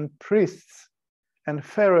Egyptian priests and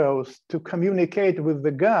pharaohs to communicate with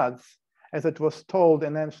the gods, as it was told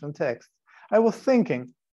in ancient texts. I was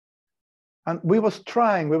thinking, and we were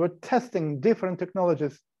testing different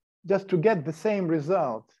technologies just to get the same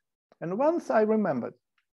result. And once I remembered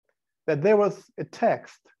that there was a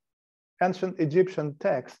text, ancient Egyptian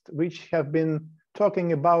text, which have been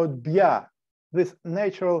talking about Bia, this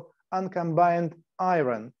natural uncombined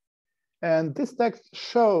iron. And this text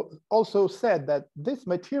also said that this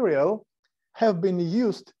material have been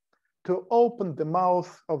used to open the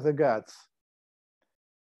mouth of the gods.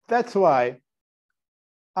 That's why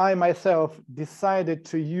I myself decided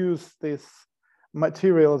to use this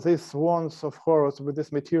material, these Wands of Horus with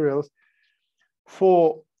these materials,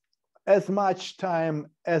 for as much time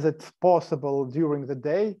as it's possible during the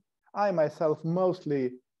day. I myself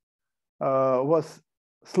mostly was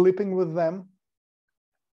sleeping with them.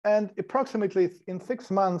 And approximately in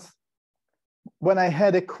 6 months, when I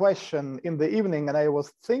had a question in the evening and I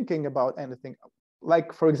was thinking about anything,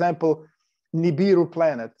 like, for example, Nibiru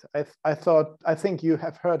planet. I think you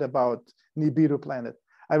have heard about Nibiru planet.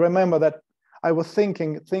 I remember that I was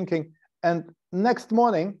thinking, and next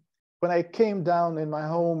morning, when I came down in my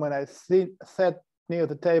home and I sat near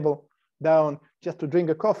the table down just to drink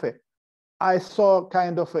a coffee, I saw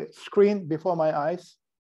kind of a screen before my eyes,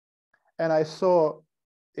 and I saw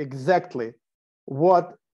exactly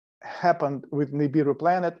what happened with Nibiru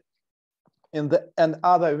planet and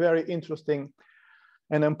other very interesting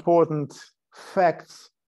and important facts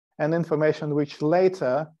and information which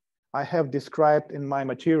later I have described in my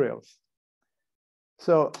materials.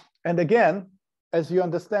 So, and again, as you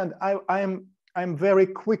understand, I'm very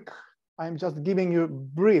quick. I'm just giving you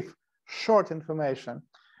brief, short information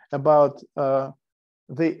about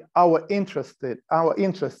our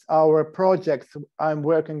interests, our projects I'm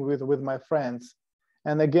working with my friends.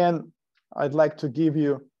 And again, I'd like to give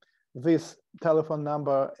you this telephone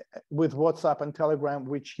number with WhatsApp and Telegram,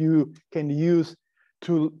 which you can use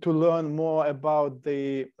to learn more about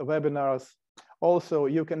the webinars. Also,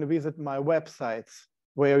 you can visit my websites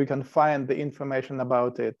where you can find the information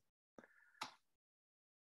about it.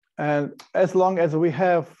 And as long as we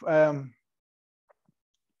have a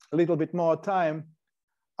little bit more time,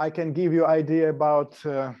 I can give you an idea about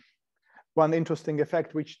one interesting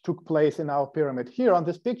effect which took place in our pyramid. Here on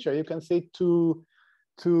this picture, you can see two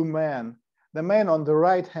men. The man on the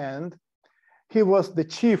right hand, he was the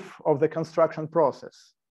chief of the construction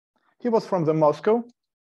process. He was from the Moscow,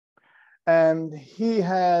 and he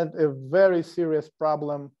had a very serious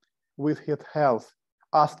problem with his health,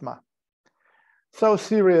 asthma. So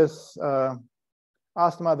serious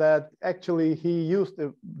asthma that actually he used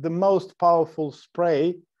the most powerful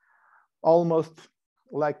spray, almost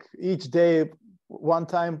like each day, 1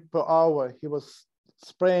 time per hour, he was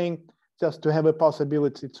spraying just to have a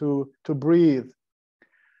possibility to breathe.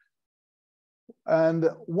 And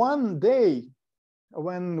one day,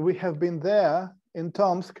 when we have been there in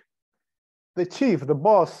Tomsk, the chief, the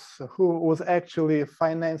boss, who was actually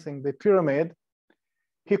financing the pyramid,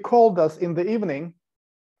 he called us in the evening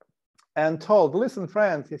and told, listen,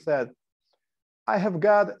 friends, he said, I have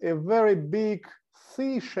got a very big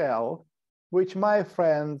seashell, which my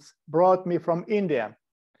friends brought me from India.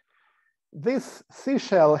 This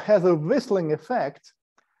seashell has a whistling effect.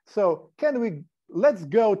 So let's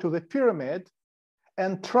go to the pyramid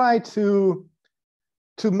and try to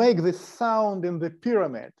make this sound in the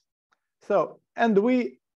pyramid. So, and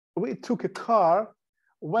we took a car,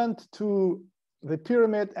 went to the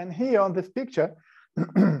pyramid, and here on this picture,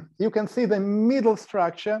 you can see the middle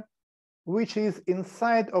structure, which is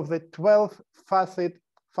inside of the 12th facet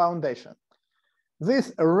foundation.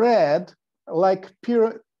 This red, like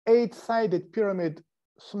 8-sided pyramid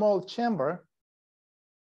small chamber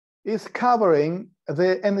is covering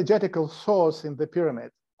the energetical source in the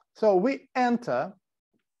pyramid. So we enter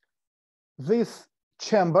this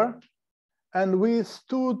chamber and we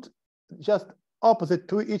stood just opposite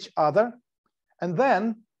to each other. And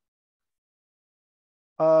then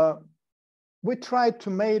we tried to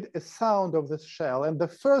make a sound of this shell, and the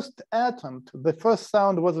first attempt, the first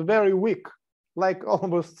sound was very weak, like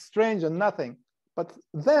almost strange and nothing. But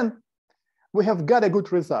then we have got a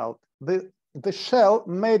good result. The shell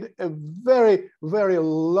made a very, very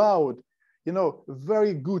loud,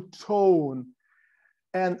 very good tone.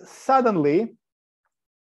 And suddenly,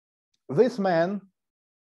 this man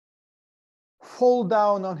fall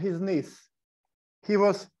down on his knees. He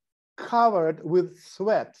was covered with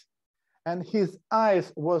sweat, and his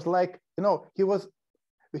eyes was like, he was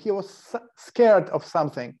scared of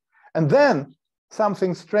something. And then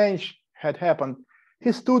something strange had happened.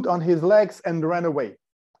 He stood on his legs and ran away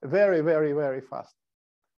very, very, very fast.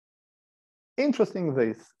 Interesting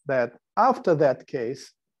this, that after that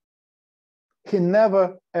case, he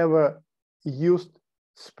never ever used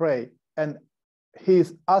spray, and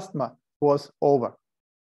his asthma was over.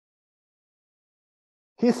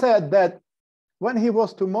 He said that when he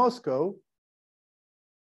was to Moscow,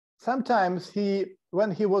 sometimes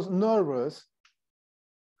when he was nervous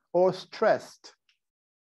or stressed,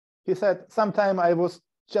 he said, sometime I was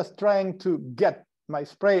just trying to get my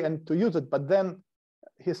spray and to use it, but then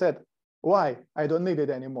he said, why? I don't need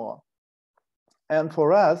it anymore. And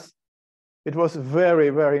for us, it was a very,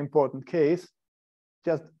 very important case,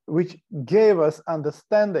 just which gave us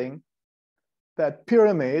understanding that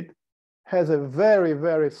pyramid has a very,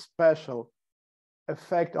 very special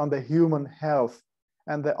effect on the human health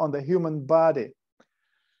and on the human body.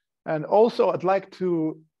 And also I'd like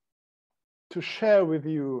to share with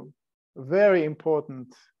you very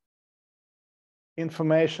important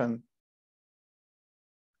information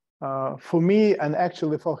for me and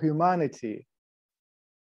actually for humanity,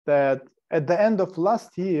 that at the end of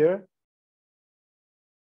last year,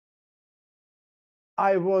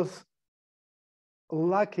 I was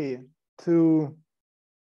lucky to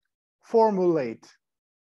formulate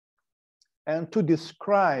and to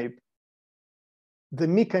describe the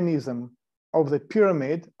mechanism of the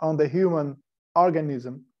pyramid on the human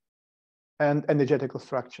organism and energetical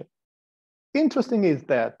structure. Interesting is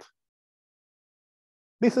that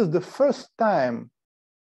this is the first time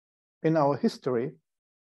in our history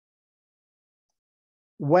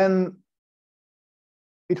when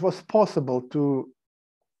it was possible to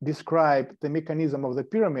describe the mechanism of the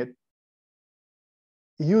pyramid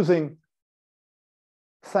using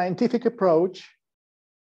scientific approach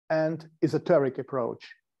and esoteric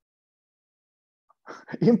approach.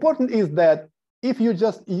 Important is that if you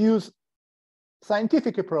just use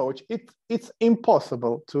scientific approach, it's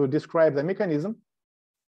impossible to describe the mechanism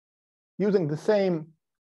using the same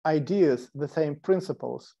ideas, the same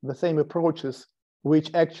principles, the same approaches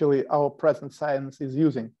which actually our present science is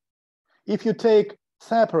using. If you take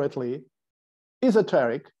separately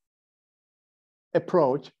esoteric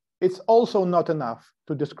approach, it's also not enough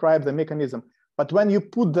to describe the mechanism. But when you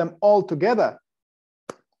put them all together,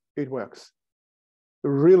 it works. It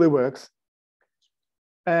really works.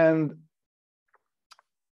 And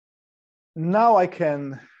now I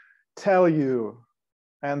can tell you,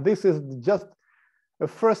 and this is just the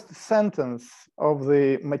first sentence of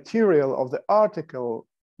the material of the article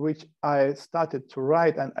which I started to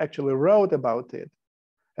write and actually wrote about it,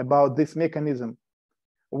 about this mechanism,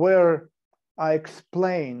 where I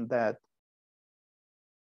explain that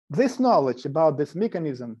this knowledge about this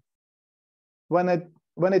mechanism, when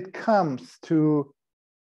it comes to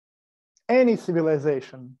any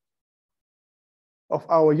civilization of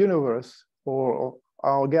our universe or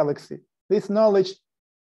our galaxy, this knowledge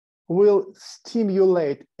will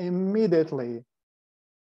stimulate immediately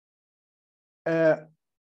a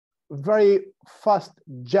very fast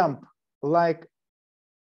jump, like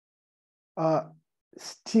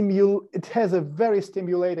it has a very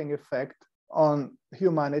stimulating effect on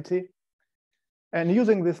humanity. And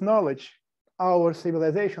using this knowledge, our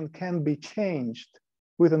civilization can be changed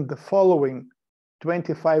within the following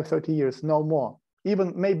 25, 30 years, no more,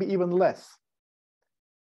 maybe even less.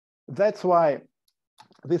 That's why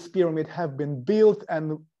this pyramid have been built,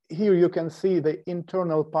 and here you can see the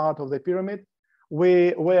internal part of the pyramid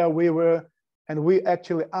where we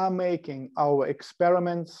actually are making our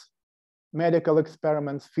experiments, medical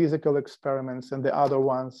experiments, physical experiments, and the other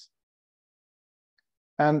ones.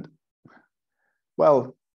 And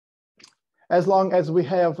well, as long as we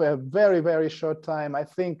have a very, very short time, I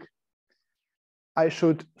think I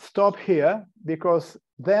should stop here, because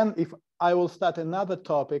then if I will start another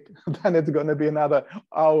topic, then it's going to be another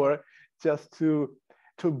hour just to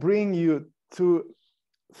bring you to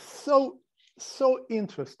so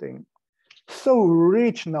interesting, so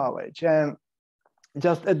rich knowledge. And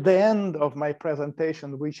just at the end of my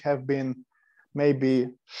presentation, which have been maybe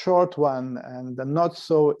short one and not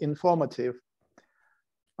so informative,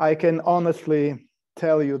 I can honestly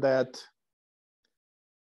tell you that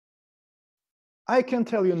I can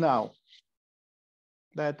tell you now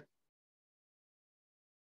that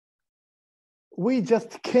we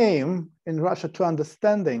just came in Russia to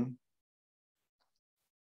understanding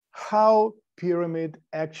how pyramid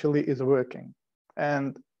actually is working.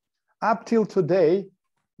 And up till today,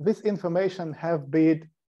 this information have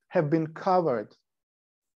been covered.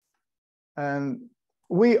 And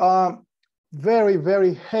we are very,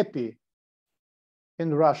 very happy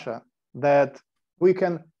in Russia that we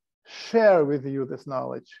can share with you this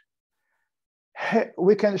knowledge.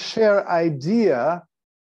 We can share idea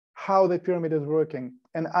how the pyramid is working.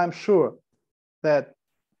 And I'm sure that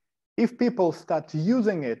if people start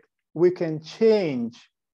using it, we can change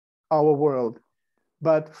our world.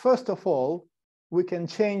 But first of all, we can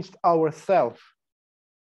change ourselves,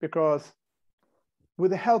 because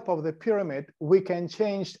with the help of the pyramid, we can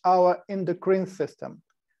change our endocrine system.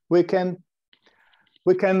 We can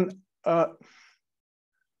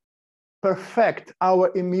perfect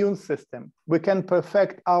our immune system. We can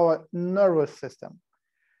perfect our nervous system.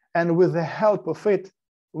 And with the help of it,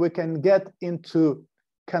 we can get into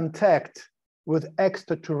contact with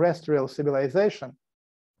extraterrestrial civilization.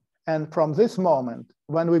 And from this moment,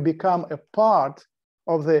 when we become a part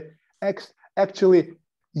of the actually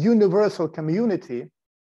universal community,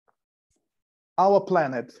 our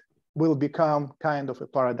planet will become kind of a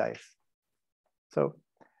paradise. So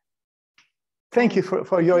thank you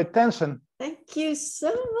for your attention. Thank you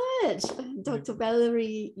so much, Dr.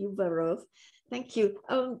 Valery Uvarov. Thank you.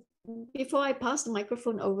 Before I pass the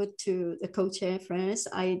microphone over to the co-chair, Franz,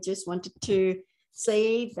 I just wanted to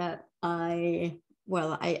say that I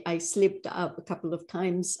slipped up a couple of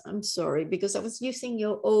times. I'm sorry, because I was using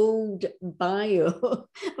your old bio.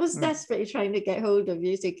 I was desperately trying to get hold of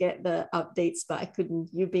you to get the updates, but I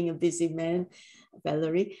couldn't, you being a busy man,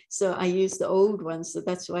 Valery. So I used the old ones. So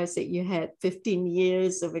that's why I said you had 15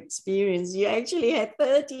 years of experience. You actually had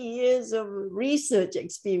 30 years of research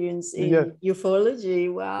experience in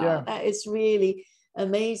ufology. Wow, that is really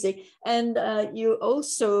amazing. And I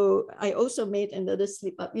also made another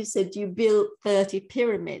slip up. You said you built 30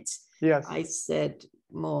 pyramids. Yes. I said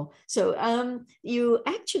more. So you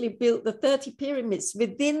actually built the 30 pyramids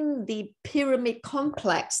within the pyramid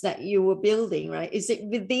complex that you were building, right? Is it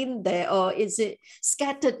within there, or is it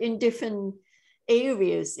scattered in different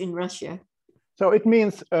areas in Russia? So it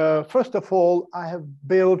means, first of all, I have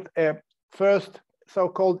built a first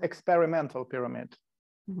so-called experimental pyramid.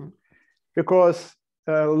 Mm-hmm. Because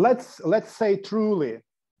let's say truly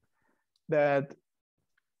that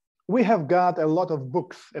we have got a lot of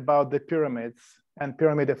books about the pyramids and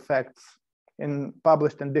pyramid effects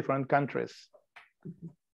published in different countries.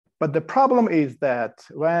 But the problem is that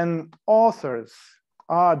when authors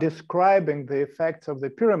are describing the effects of the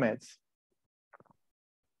pyramids,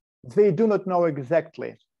 they do not know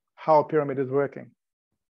exactly how a pyramid is working,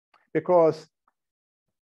 because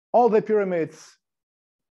all the pyramids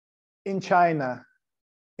in China,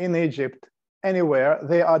 in Egypt, anywhere,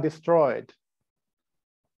 they are destroyed.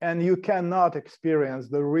 And you cannot experience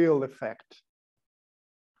the real effect.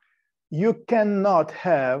 You cannot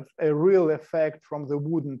have a real effect from the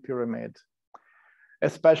wooden pyramid,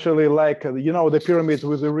 especially like, the pyramids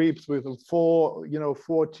with the ribs with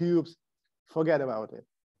four tubes. Forget about it.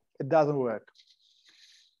 It doesn't work.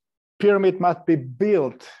 Pyramid must be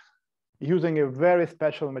built using a very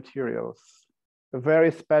special materials,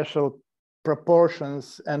 very special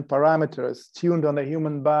proportions and parameters tuned on the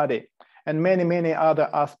human body, and many, many other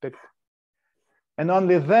aspects. And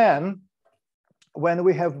only then, when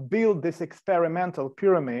we have built this experimental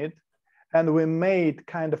pyramid and we made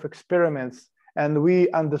kind of experiments and we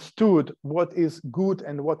understood what is good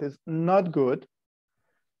and what is not good,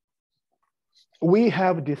 we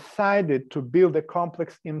have decided to build a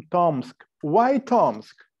complex in Tomsk. Why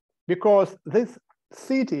Tomsk? Because this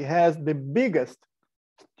city has the biggest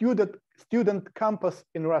student campus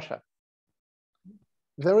in Russia.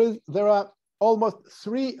 There are almost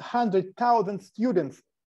 300,000 students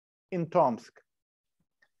in Tomsk.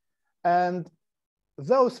 And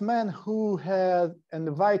those men who had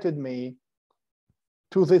invited me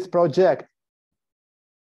to this project,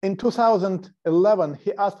 in 2011,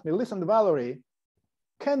 he asked me, listen, Valery,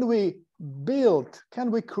 can we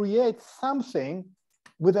create something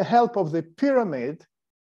with the help of the pyramid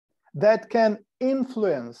that can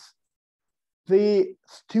influence the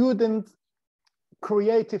student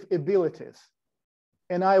creative abilities?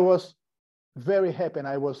 And I was very happy, and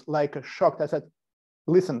I was like shocked. I said,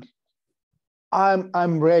 listen,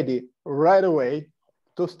 I'm ready right away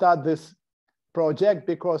to start this project,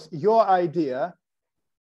 because your idea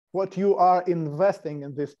what you are investing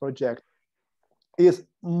in this project is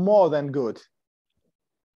more than good.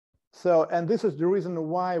 So, and this is the reason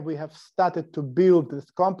why we have started to build this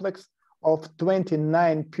complex of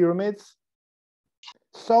 29 pyramids,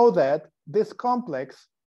 so that this complex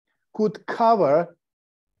could cover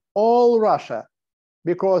all Russia,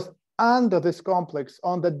 because under this complex,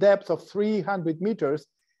 on the depth of 300 meters,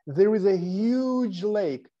 there is a huge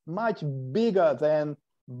lake, much bigger than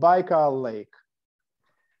Baikal Lake.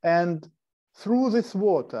 And through this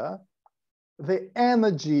water, the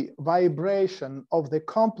energy vibration of the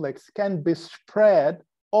complex can be spread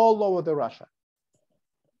all over the Russia.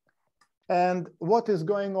 And what is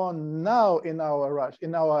going on now in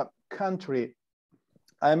our country,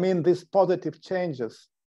 I mean, these positive changes,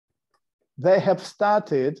 they have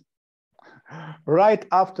started right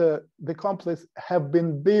after the complex have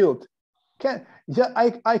been built.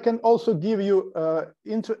 I can also give you a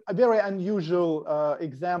very unusual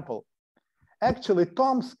example. Actually,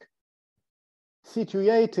 Tomsk,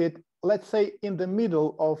 situated, let's say, in the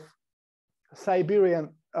middle of Siberian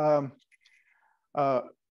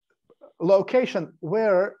location,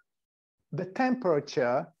 where the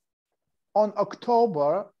temperature on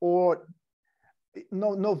October or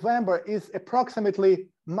November is approximately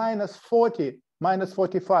 -40,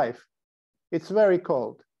 -45. It's very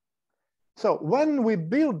cold. So when we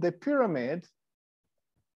built the pyramid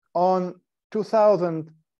on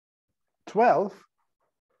 2012,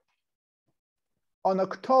 on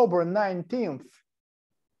October 19th,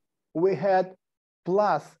 we had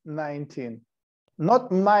 +19,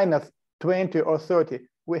 not -20 or 30,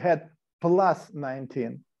 we had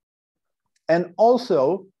 +19. And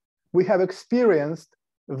also, we have experienced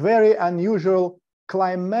very unusual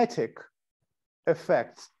climatic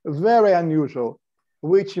effects, very unusual,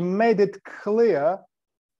 which made it clear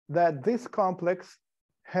that this complex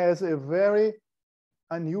has a very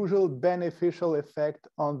unusual beneficial effect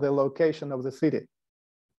on the location of the city.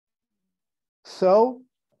 So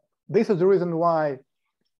this is the reason why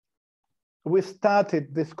we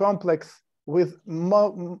started this complex with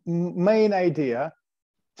main idea,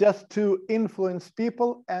 just to influence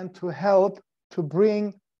people and to help to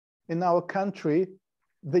bring in our country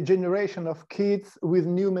the generation of kids with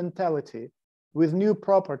new mentality, with new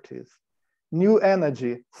properties, new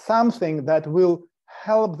energy, something that will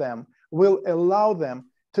help them, will allow them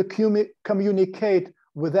to communicate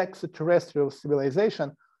with extraterrestrial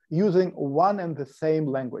civilization using one and the same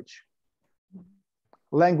language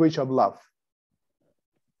of love.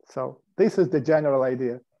 So this is the general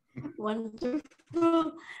idea. Wonderful.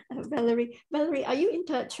 Valery, are you in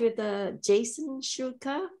touch with Jason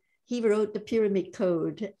Shulka? He wrote the Pyramid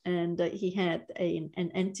Code, and he had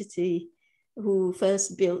an entity who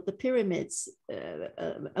first built the pyramids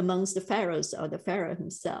amongst the pharaohs, or the pharaoh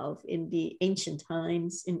himself, in the ancient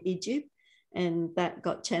times in Egypt. And that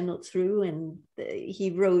got channeled through, and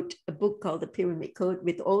he wrote a book called the Pyramid Code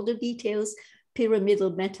with all the details,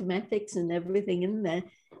 pyramidal mathematics and everything in there.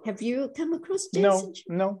 Have you come across Jason?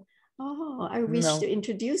 No. Oh, I wish to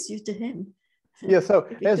introduce you to him. Yes, so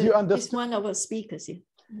as you understood, he's one of our speakers here.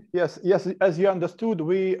 Yes, as you understood,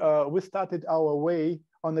 we started our way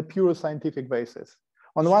on a pure scientific basis.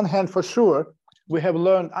 On one hand, for sure, we have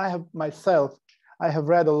learned, I have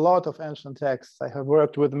read a lot of ancient texts. I have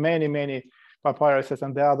worked with many papyruses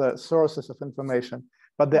and the other sources of information.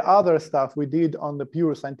 But the other stuff we did on the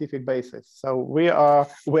pure scientific basis. So we are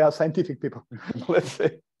scientific people, let's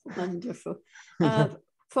say. Wonderful.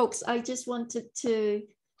 Folks, I just wanted to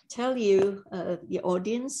tell you, the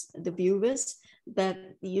audience, the viewers, that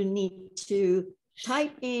you need to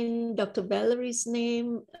type in Dr. Valery's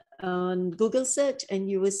name on Google search, and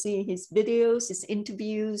you will see his videos, his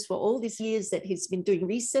interviews for all these years that he's been doing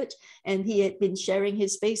research, and he had been sharing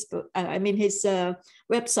his his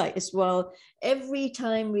website as well. Every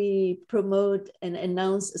time we promote and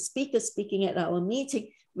announce a speaker speaking at our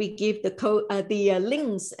meeting, we give the code, the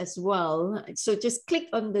links as well. So just click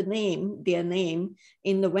on their name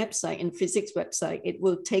in the website, in FESIG's website. It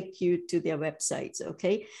will take you to their websites,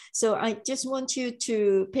 okay? So I just want you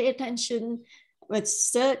to pay attention.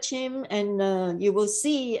 Let's search him, and you will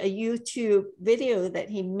see a YouTube video that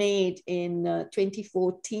he made in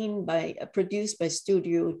 2014 produced by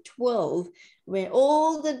Studio 12, where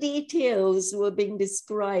all the details were being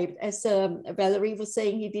described. As Valery was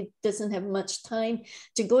saying, he doesn't have much time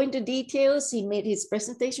to go into details. He made his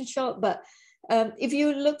presentation short, but if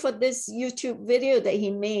you look for this YouTube video that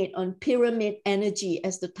he made on pyramid energy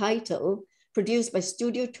as the title, produced by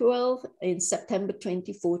Studio 12 in September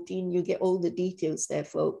 2014. You get all the details there,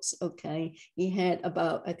 folks. Okay. He had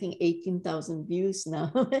about, I think, 18,000 views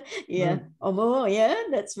now. Yeah. Or more. Yeah.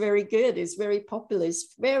 That's very good. It's very popular.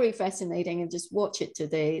 It's very fascinating. And just watch it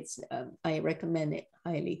today. It's, I recommend it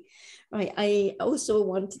highly. Right. I also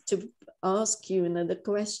wanted to ask you another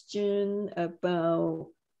question about,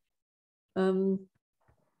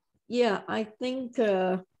 yeah, I think,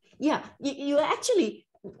 yeah, you actually,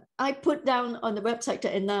 I put down on the website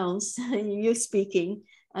to announce you speaking.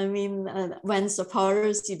 I mean, Wands of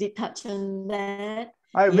Horus, you did touch on that.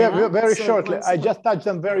 Very shortly. I just touched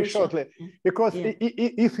them very shortly because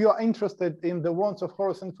if you are interested in the Wands of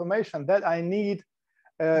Horus information, that I need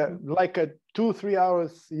like a 2-3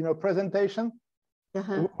 hours, presentation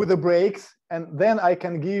with the breaks, and then I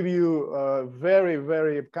can give you very,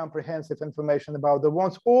 very comprehensive information about the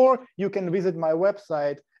Wands, or you can visit my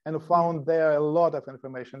website and found there a lot of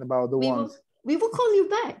information about the Wands. We will call you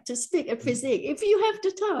back to speak at FESIG if you have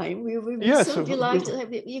the time. We will be so delighted to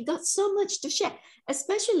have you. You've got so much to share,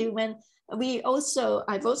 especially when I've also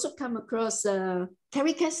come across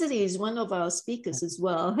Carrie Cassidy is one of our speakers as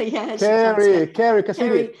well. Yeah, Carrie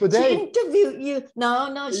Cassidy. Today she interviewed you.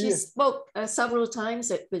 No, she spoke several times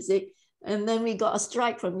at FESIG, and then we got a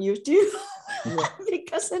strike from YouTube.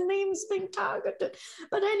 Because her name's been targeted.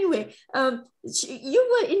 But anyway, you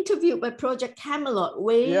were interviewed by Project Camelot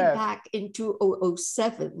way back in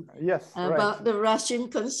 2007. Yes, about the Russian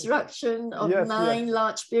construction of 9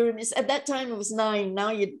 large pyramids. At that time, it was 9.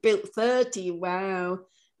 Now you'd built 30. Wow.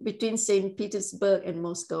 Between St. Petersburg and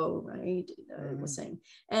Moscow, right? I was saying.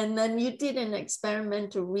 And then you did an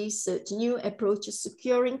experimental research, new approaches to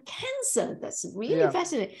curing cancer. That's really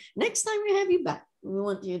fascinating. Next time we have you back, we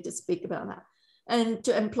want you to speak about that. And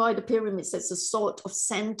to employ the pyramids as a sort of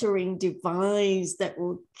centering device that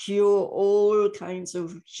will cure all kinds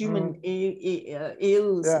of human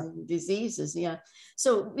ills and diseases. Yeah.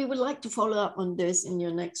 So we would like to follow up on this in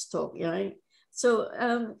your next talk, right? So,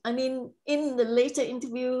 I mean, in the later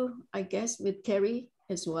interview, I guess, with Carrie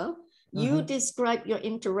as well, you described your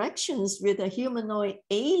interactions with a humanoid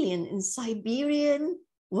alien in Siberian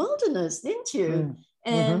wilderness, didn't you?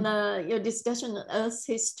 And your discussion on Earth's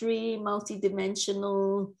history,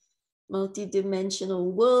 multidimensional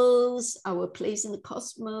worlds, our place in the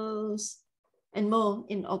cosmos, and more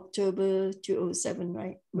in October 2007,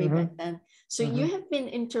 right? Way back then. So you have been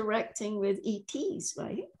interacting with ETs,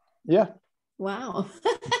 right? Yeah. Wow.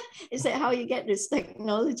 Is that how you get this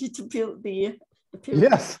technology to build the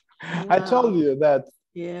pyramid? Yes. Wow. I told you that.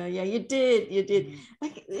 Yeah, you did.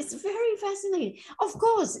 Like, it's very fascinating. Of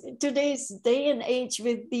course, today's day and age,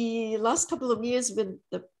 with the last couple of years with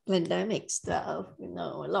the pandemic stuff, a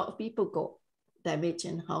lot of people got damaged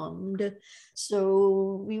and harmed.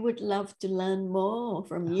 So we would love to learn more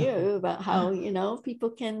from you about how,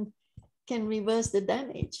 people can reverse the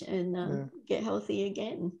damage and get healthy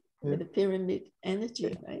again with the pyramid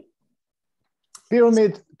energy, right?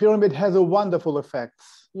 Pyramid has a wonderful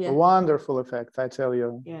effects. Wonderful effects, I tell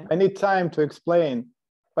you. I need time to explain,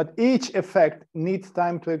 but each effect needs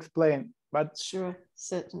time to explain. But sure,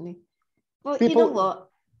 certainly. Well, you know what?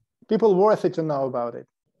 People worth it to know about it.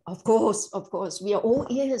 Of course. We are all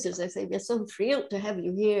ears, as I say. We're so thrilled to have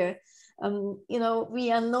you here.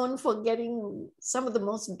 We are known for getting some of the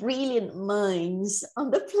most brilliant minds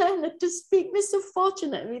on the planet to speak. We're so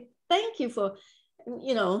fortunate. We thank you for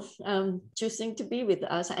choosing to be with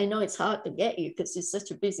us. I know it's hard to get you because you're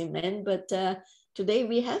such a busy man, but today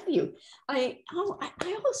we have you. I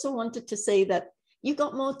also wanted to say that you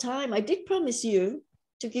got more time. I did promise you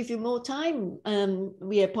to give you more time.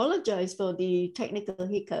 We apologize for the technical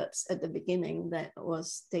hiccups at the beginning that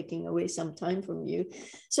was taking away some time from you.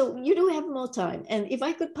 So you do have more time. And if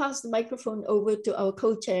I could pass the microphone over to our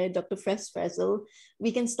co-chair, Dr. Fresfrezel,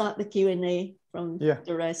 we can start the Q&A from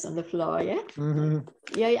the rest on the floor, yeah?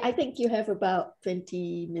 Yeah, I think you have about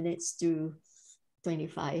 20 minutes to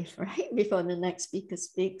 25, right? Before the next speaker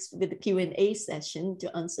speaks with the Q&A session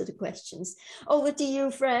to answer the questions. Over to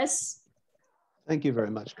you, Fres. Thank you very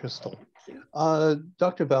much, Crystal.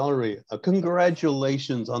 Dr. Valery,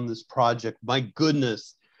 congratulations on this project. My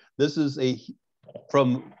goodness, this is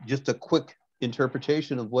from just a quick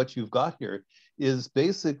interpretation of what you've got here, is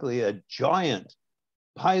basically a giant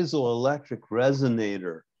piezoelectric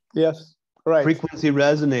resonator. Yes, right. Frequency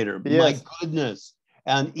resonator. Yes. My goodness.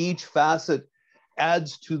 And each facet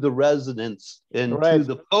adds to the resonance and to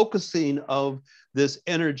the focusing of this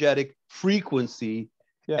energetic frequency.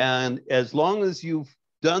 And as long as you've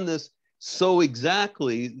done this so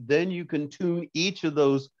exactly, then you can tune each of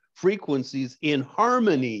those frequencies in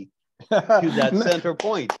harmony to that center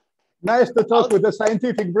point. Nice to talk with a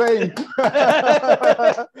scientific brain.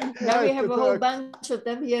 Now we have a whole bunch of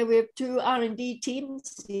them here. We have 2 R&D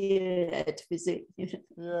teams here at FESIG. Yes,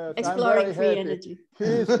 Exploring free energy.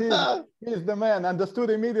 He's the man. Understood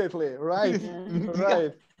immediately. Right.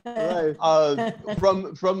 Right. Right.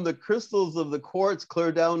 From the crystals of the quartz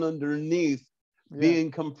clear down underneath, being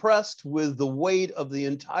compressed with the weight of the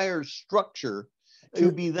entire structure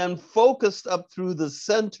to be then focused up through the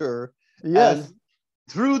center. Yes. And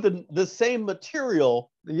through the same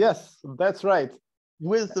material. Yes, that's right.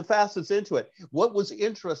 With the facets into it. What was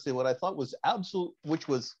interesting, what I thought was absolute, which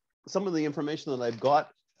was some of the information that I've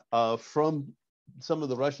got from some of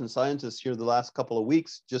the Russian scientists here the last couple of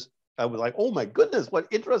weeks, I was like, oh my goodness, what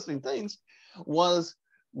interesting things, was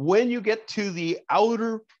when you get to the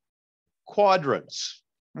outer quadrants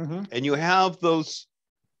and you have those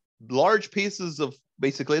large pieces of,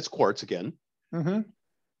 basically it's quartz again,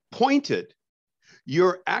 pointed,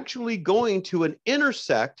 you're actually going to an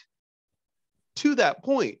intersect to that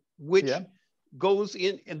point, which goes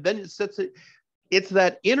in, and then it sets it. It's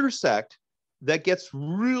that intersect that gets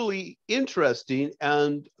really interesting,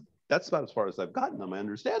 and that's about as far as I've gotten on my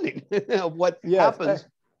understanding of what happens.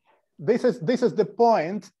 This is the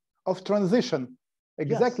point of transition.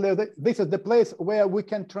 Exactly, this is the place where we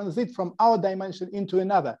can transit from our dimension into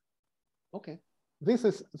another. Okay, this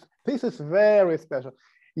is very special.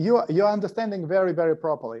 You're understanding very, very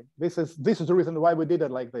properly. This is the reason why we did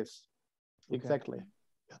it like this. Okay. Exactly.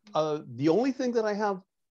 The only thing that I have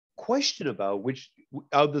question about, which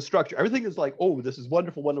of the structure, everything is like, oh, this is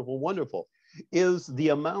wonderful, wonderful, wonderful, is the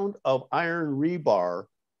amount of iron rebar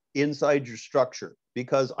inside your structure,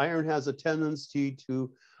 because iron has a tendency to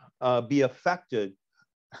be affected.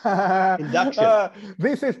 Induction.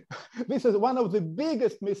 This is one of the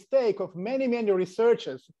biggest mistake of many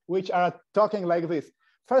researchers which are talking like this.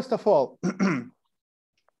 First of all,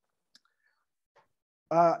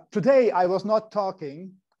 today I was not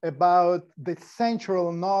talking about the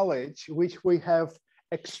central knowledge which we have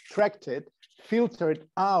extracted, filtered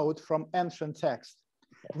out from ancient texts.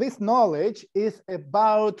 This knowledge is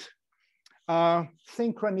about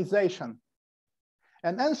synchronization.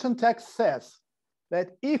 An ancient text says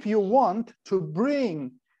that if you want to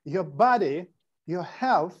bring your body, your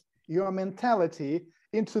health, your mentality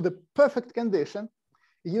into the perfect condition,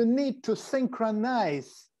 you need to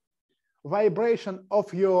synchronize vibration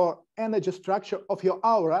of your energy structure, of your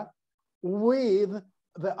aura, with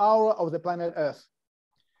the aura of the planet Earth.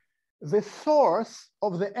 The source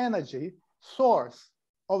of the energy, source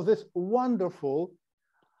of this wonderful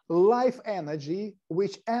life energy,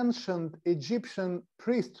 which ancient Egyptian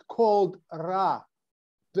priest called Ra.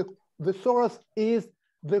 The source is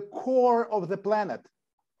the core of the planet.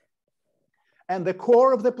 And the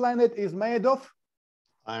core of the planet is made of?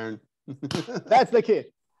 Iron. That's the key.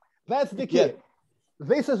 That's the key. Yeah.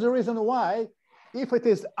 This is the reason why, if it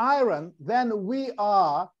is iron, then we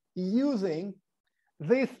are using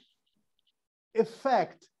this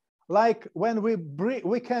effect, like when we breathe,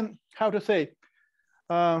 we can, how to say,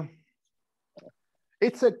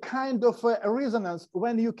 it's a kind of a resonance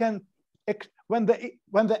when you can, when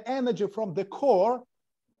the energy from the core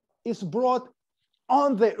is brought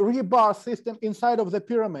on the rebar system inside of the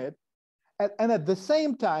pyramid. And at the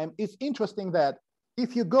same time, it's interesting that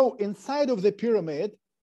if you go inside of the pyramid,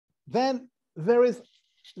 then there is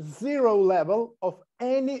zero level of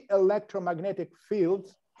any electromagnetic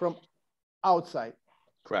fields from outside.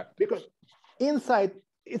 Correct. Because inside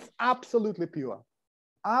it's absolutely pure,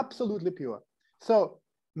 absolutely pure. So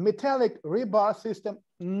metallic rebar system,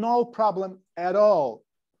 no problem at all.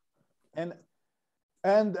 And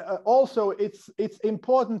also it's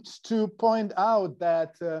important to point out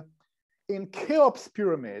that in Cheops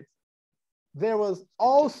pyramid, there was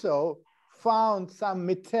also found some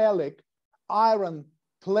metallic iron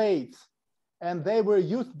plates, and they were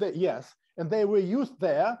used there, and they were used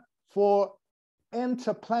there for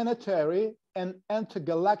interplanetary and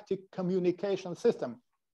intergalactic communication system.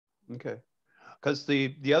 Okay, because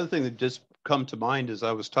the other thing that just come to mind as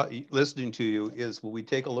I was listening to you is when we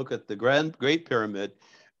take a look at the Great Pyramid,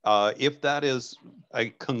 if that is a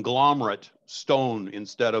conglomerate stone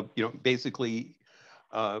instead of, basically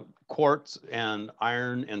quartz and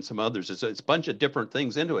iron and some others, it's a bunch of different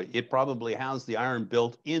things into it. It probably has the iron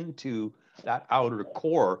built into that outer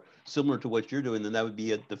core, similar to what you're doing, then that would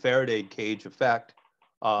be the Faraday cage effect,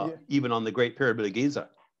 even on the Great Pyramid of Giza.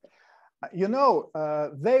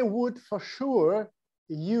 They would for sure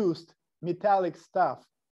use metallic stuff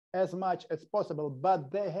as much as possible,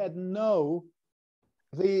 but they had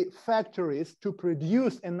the factories to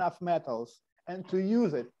produce enough metals and to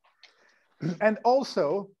use it. And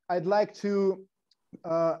also, I'd like to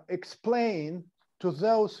explain to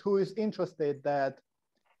those who is interested that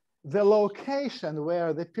the location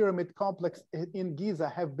where the pyramid complex in Giza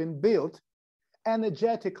have been built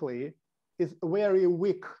energetically is very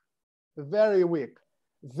weak, very weak.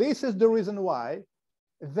 This is the reason why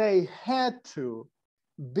they had to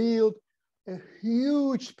build a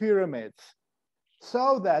huge pyramids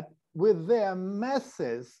so that with their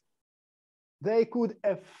masses, they could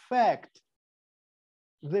affect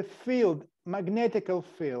the field, magnetical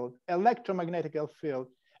field, electromagnetical field,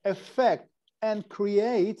 affect and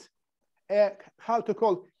create a, how to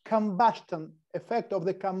call, combustion, effect of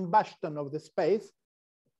the combustion of the space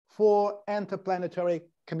for interplanetary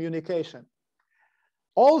communication.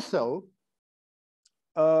 Also,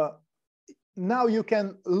 now you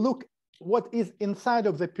can look what is inside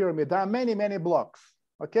of the pyramid. There are many, many blocks,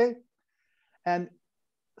 okay? And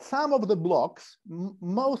some of the blocks,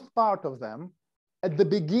 most part of them, at the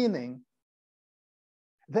beginning,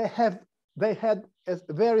 they had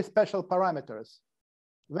very special parameters,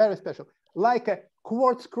 very special, like a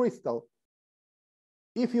quartz crystal.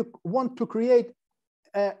 If you want to create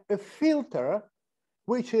a filter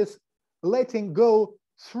which is letting go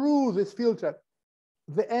through this filter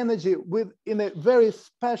the energy in a very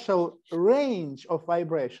special range of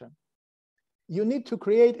vibration, you need to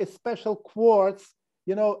create a special quartz,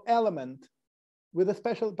 element with a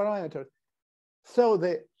special parameter. So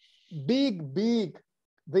the big,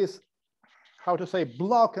 this, how to say,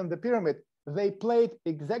 block in the pyramid, they played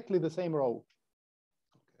exactly the same role.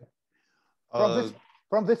 Okay.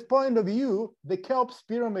 From this point of view, the Cheops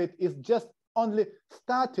pyramid is just only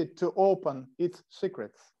started to open its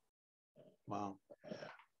secrets. Wow.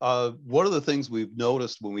 One of the things we've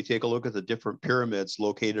noticed when we take a look at the different pyramids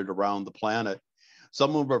located around the planet,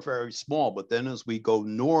 some of them are very small, but then as we go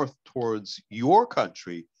north towards your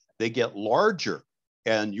country, they get larger.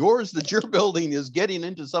 And yours that you're building is getting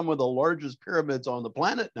into some of the largest pyramids on the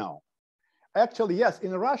planet now. Actually, yes.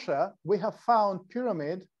 In Russia, we have found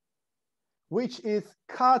pyramid which is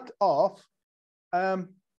cut off a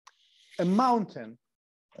mountain,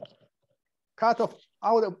 cut off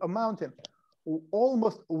out of a mountain,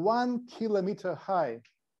 almost 1 kilometer high.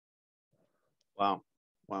 Wow,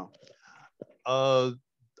 wow.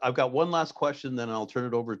 I've got one last question, then I'll turn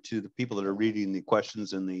it over to the people that are reading the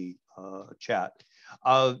questions in the chat.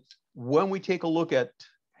 When we take a look at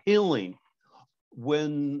healing,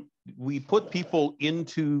 when we put people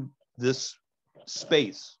into this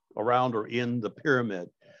space around or in the pyramid,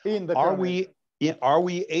 are we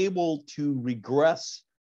able to regress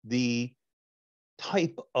the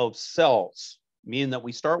type of cells, meaning that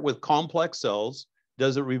we start with complex cells?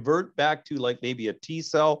 Does it revert back to like maybe a T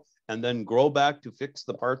cell and then grow back to fix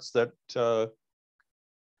the parts that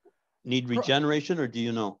need regeneration, or do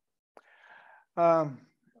you know?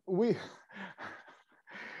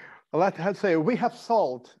 Let's say we have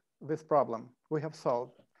solved this problem. We have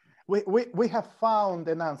solved. We have found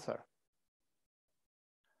an answer.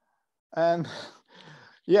 And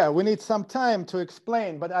yeah, we need some time to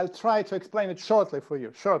explain, but I'll try to explain it shortly for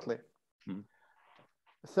you, shortly.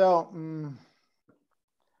 So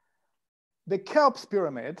the Cheops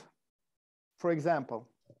pyramid, for example,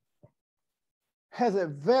 has a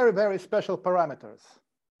very, very special parameters.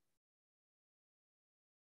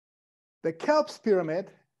 The Cheops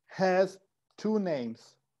pyramid has two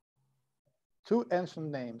names, two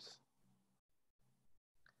ancient names.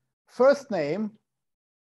 First name,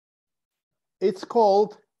 it's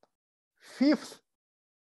called fifth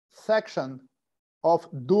section of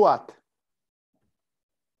Duat.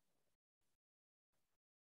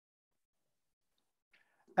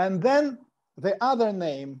 And then the other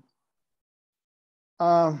name,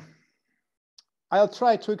 I'll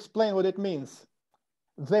try to explain what it means.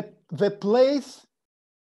 The place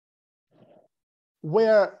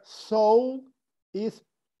where soul is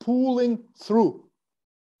pulling through.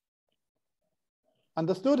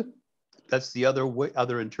 Understood? That's the other way,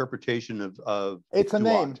 other interpretation of it's a Duat.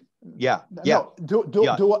 name. Yeah. No, yeah.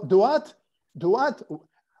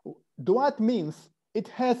 Duat means it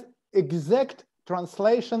has exact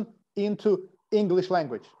translation into English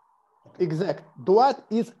language. Okay. Exact. Duat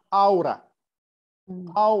is aura.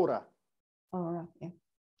 Aura. Aura. Yeah.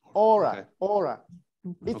 Aura. Okay. Aura.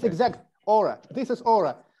 It's Okay. exact aura. This is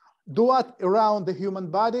aura. Duat around the human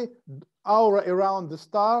body, aura around the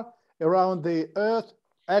star, around the earth.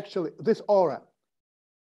 Actually, this aura.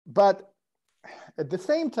 But at the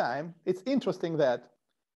same time, it's interesting that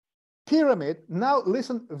pyramid, now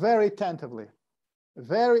listen very attentively,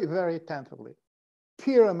 very, very attentively.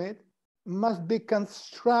 Pyramid must be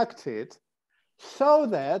constructed so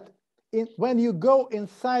that when you go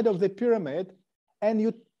inside of the pyramid and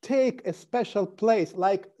you take a special place,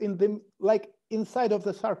 like inside of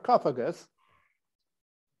the sarcophagus,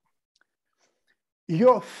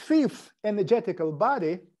 your fifth energetical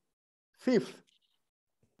body, fifth,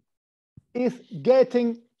 is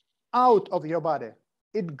getting out of your body.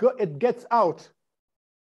 It gets out.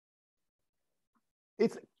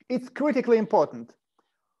 It's critically important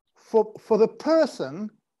for the person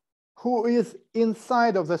who is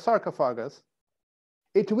inside of the sarcophagus.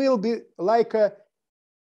 It will be like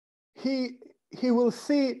he will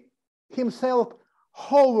see himself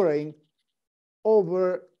hovering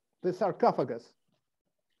over the sarcophagus.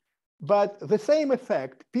 But the same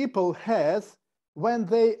effect people has when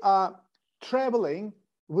they are traveling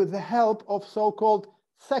with the help of so-called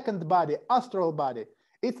second body, astral body.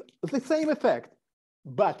 It's the same effect,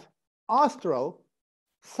 but astral,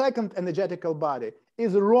 second energetical body,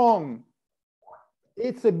 is wrong.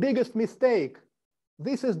 It's the biggest mistake.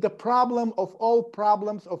 This is the problem of all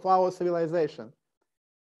problems of our civilization.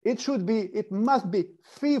 It must be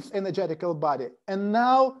fifth energetical body. And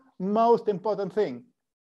now, most important thing,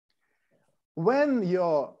 when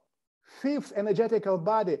your fifth energetical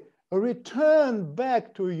body return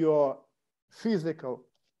back to your physical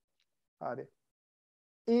body,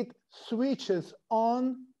 it switches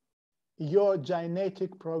on your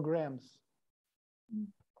genetic programs.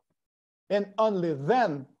 And only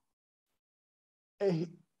then a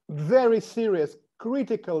very serious,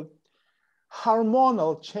 critical,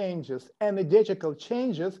 hormonal changes, energetical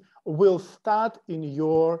changes will start in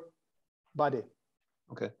your body.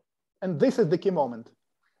 Okay. And this is the key moment.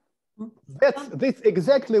 This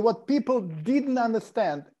exactly what people didn't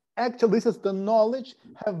understand. Actually, this is the knowledge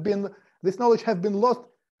this knowledge have been lost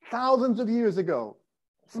thousands of years ago.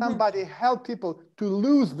 Somebody helped people to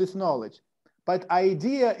lose this knowledge. But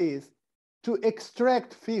idea is to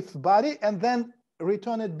extract fifth body and then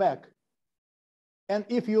return it back. And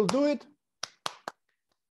if you'll do it,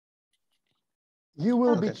 you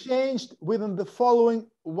will be changed within the following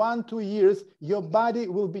 1-2 years. Your body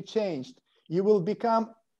will be changed. You will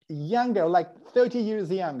become younger, like 30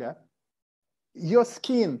 years younger. Your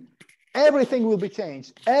skin, everything will be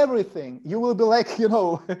changed. Everything. You will be like, you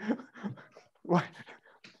know.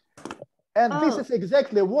 And this is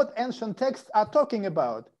exactly what ancient texts are talking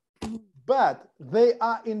about. But they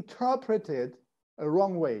are interpreted a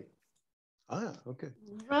wrong way. Ah, okay.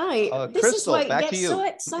 Right. This Crystal, is why it back to gets you. so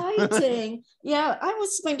exciting. Yeah, I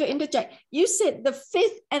was going to interject. You said the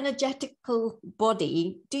fifth energetical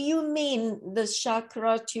body. Do you mean the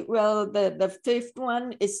chakra? Well, the fifth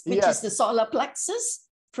one is, which is the solar plexus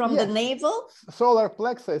from the navel? Solar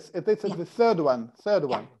plexus. It is the third one.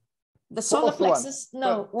 The solar Fourth plexus. one.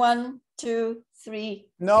 No, 1, 2, 3,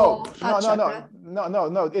 no, 4.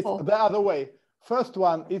 No. It's the other way. First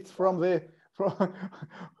one, it's from the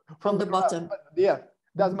bottom. Yeah,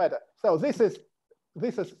 doesn't matter. So this is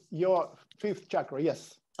your fifth chakra.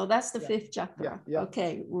 Yes. Oh, that's the fifth chakra. Yeah.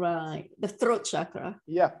 Okay, right. The throat chakra.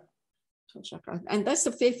 Yeah. Throat chakra, and that's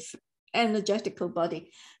the fifth energetical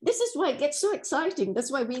body. This is why it gets so exciting.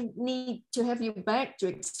 That's why we need to have you back to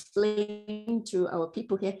explain to our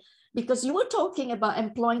people here, because you were talking about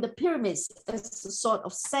employing the pyramids as a sort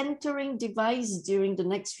of centering device during the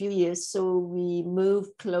next few years, so we move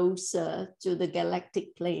closer to the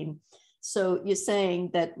galactic plane. So you're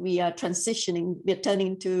saying that we are transitioning, we're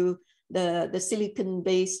turning to the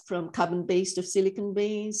silicon-based, from carbon-based to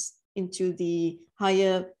silicon-based, into the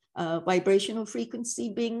higher vibrational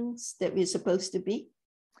frequency beings that we're supposed to be?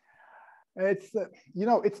 It's,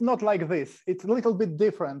 it's not like this. It's a little bit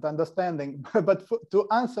different understanding, but to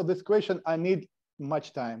answer this question, I need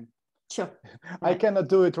much time. Sure. I cannot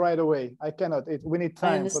do it right away. I cannot. We need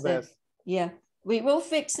time for this. Yeah, we will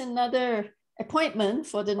fix another appointment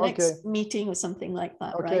for the next meeting or something like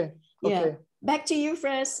that, right? Yeah. Okay. Back to you,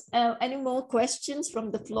 Fres. Any more questions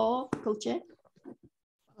from the floor, Co-Chair?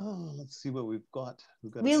 Oh, let's see what we've got.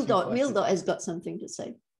 Wildot has got something to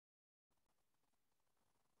say.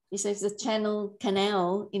 He says the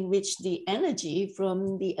canal in which the energy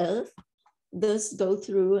from the earth does go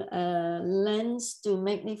through a lens to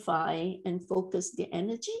magnify and focus the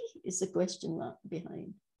energy is a question mark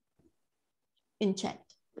behind in chat.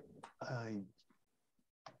 Can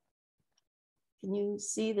you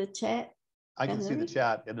see the chat? I can see the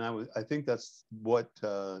chat, and I think that's what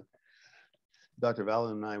Dr.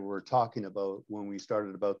 Valen and I were talking about when we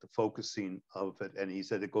started about the focusing of it. And he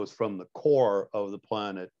said it goes from the core of the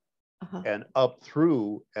planet and up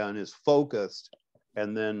through and is focused.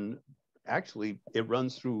 And then actually it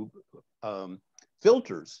runs through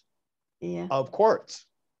filters of quartz.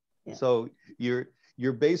 Yeah. So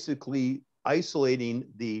you're basically isolating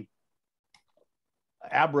the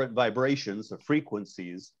aberrant vibrations, the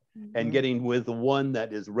frequencies, and getting with the one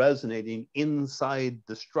that is resonating inside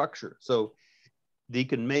the structure. So they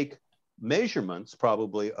can make measurements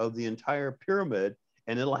probably of the entire pyramid,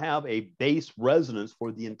 and it'll have a base resonance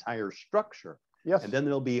for the entire structure. Yes. And then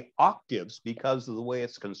there'll be octaves because of the way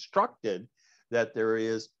it's constructed, that there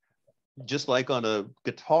is, just like on a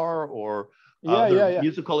guitar or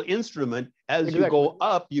musical instrument, as you go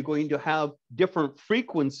up, you're going to have different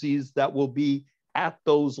frequencies that will be at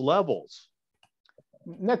those levels.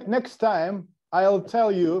 Next time, I'll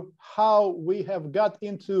tell you how we have got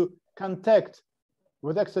into contact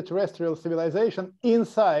with extraterrestrial civilization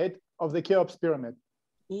inside of the Cheops pyramid.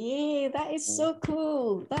 Yeah, that is so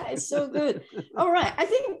cool. That is so good. All right, I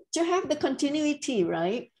think to have the continuity,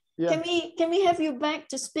 right? Yeah. Can we have you back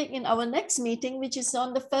to speak in our next meeting, which is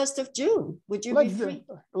on the 1st of June? Would you be free?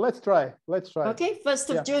 Let's try. Okay,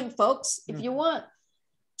 1st of June, folks. If you want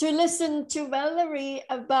to listen to Valery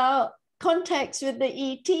about contacts with the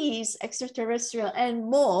ETs, extraterrestrial, and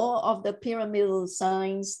more of the pyramidal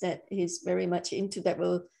science that he's very much into, that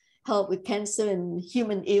will help with cancer and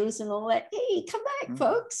human ills and all that. Hey, come back,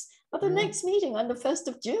 folks, for the next meeting on the 1st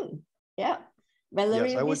of June. Yeah,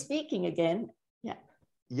 Valery will be speaking again. Yeah.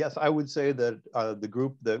 Yes, I would say that the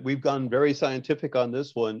group, that we've gone very scientific on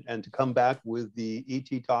this one, and to come back with the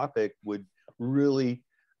ET topic would really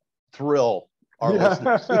thrill our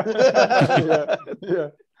listeners.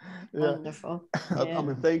 Wonderful. I'm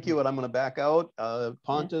going to thank you, and I'm going to back out.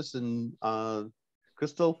 Pontus and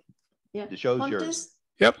Crystal, the show's yours.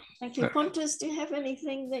 Yep. Thank you. Pontus, do you have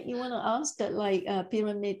anything that you want to ask, that like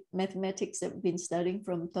pyramid mathematics that we've been studying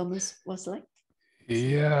from Thomas Waslak?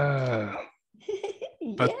 Yeah.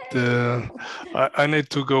 But I need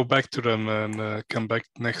to go back to them and come back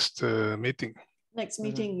next meeting. Next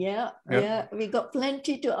meeting, yeah. We got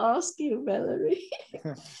plenty to ask you, Valery.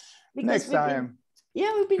 Next time.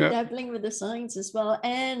 We've been dabbling with the science as well.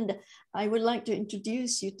 And I would like to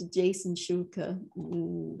introduce you to Jason Schulker.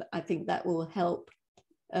 I think that will help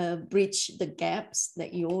bridge the gaps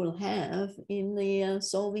that you all have in the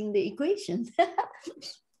solving the equation.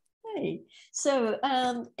 Hey, so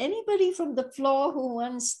anybody from the floor who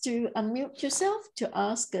wants to unmute yourself to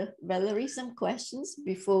ask Valery some questions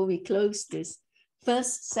before we close this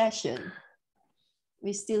first session?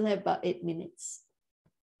 We still have about 8 minutes.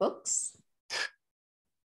 Folks?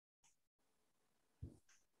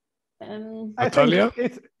 Natalia?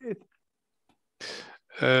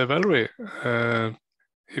 Valery,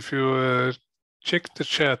 if you check the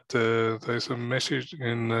chat, there's a message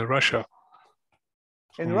in Russia.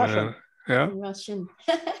 In Russian? Yeah. In Russian.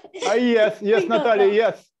 Yes,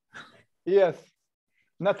 Natalia, yes.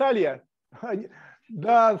 Natalia,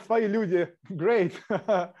 да, свои люди, great.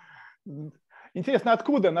 Интересно,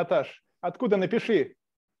 откуда, Наташ? Откуда, напиши?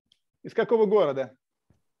 Из какого города?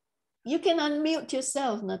 You can unmute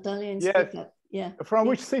yourself, Natalia, and speak up. Yeah. From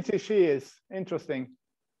which city she is? Interesting.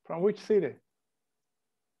 From which city?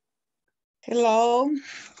 Hello.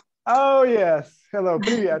 Oh, yes. Hello,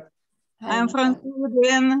 привет. I'm from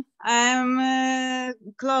Sweden. I'm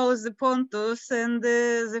close to Pontus and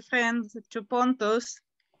the friend to Pontus.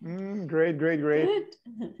 Great.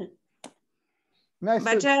 Nice.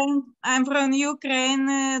 But I'm from Ukraine,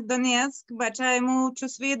 Donetsk, but I moved to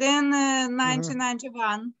Sweden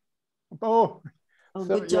 1991. Oh, so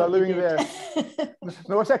good job. You're living there.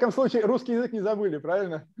 Но во всяком случае, русский язык не забыли,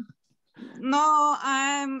 правильно? No,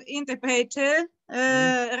 I'm interpreter,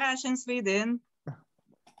 Russian Sweden.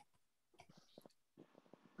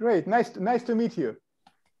 Great, nice to meet you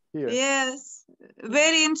here. Yes,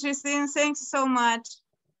 very interesting. Thanks so much.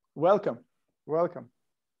 Welcome.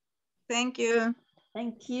 Thank you.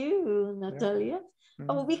 Thank you, Natalia.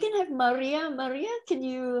 Oh, we can have Maria.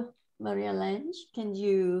 Maria Lange, can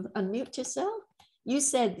you unmute yourself? You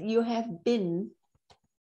said you have been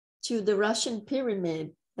to the Russian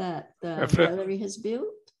pyramid that Valery has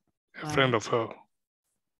built. A friend of her.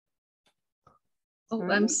 Oh,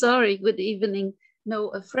 I'm sorry. Good evening. No,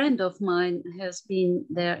 a friend of mine has been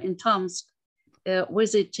there in Tomsk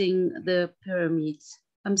visiting the pyramids.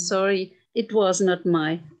 I'm sorry, it was not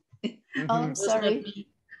my. Oh, I'm sorry.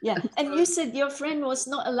 Yeah, and you said your friend was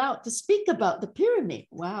not allowed to speak about the pyramid.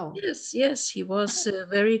 Wow. Yes, he was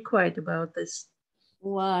very quiet about this.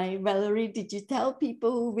 Why, Valery, did you tell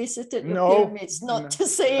people who visited the pyramids not to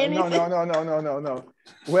say anything? No.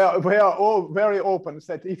 Well, we are all very open.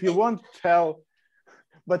 Said if you want, tell,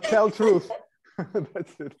 but tell truth.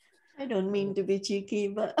 That's it. I don't mean to be cheeky,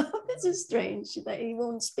 but this is strange that he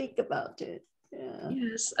won't speak about it. Yeah.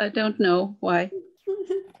 Yes, I don't know why.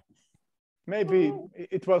 Maybe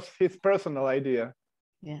it was his personal idea.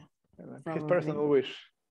 Yeah. His personal wish.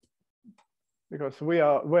 because we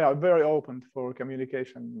are very open for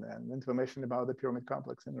communication and information about the pyramid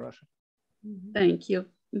complex in Russia. Thank you.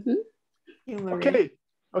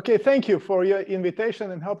 Okay, thank you for your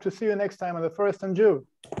invitation and hope to see you next time on the 1st of June.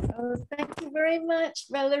 Thank you very much,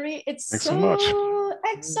 Valery. It's Thanks so so much.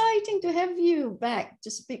 exciting to have you back to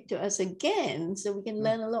speak to us again so we can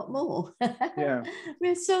learn a lot more. Yeah.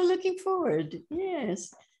 We're so looking forward.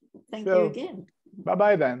 Yes. Thank you again.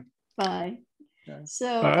 Bye-bye then. Bye. Yeah.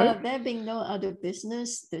 So Bye. there being no other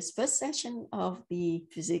business, this first session of the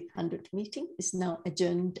FESIG 100th meeting is now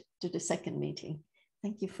adjourned to the second meeting.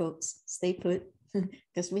 Thank you, folks. Stay put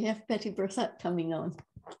because we have Petty Prasad coming on.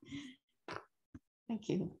 Thank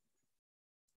you.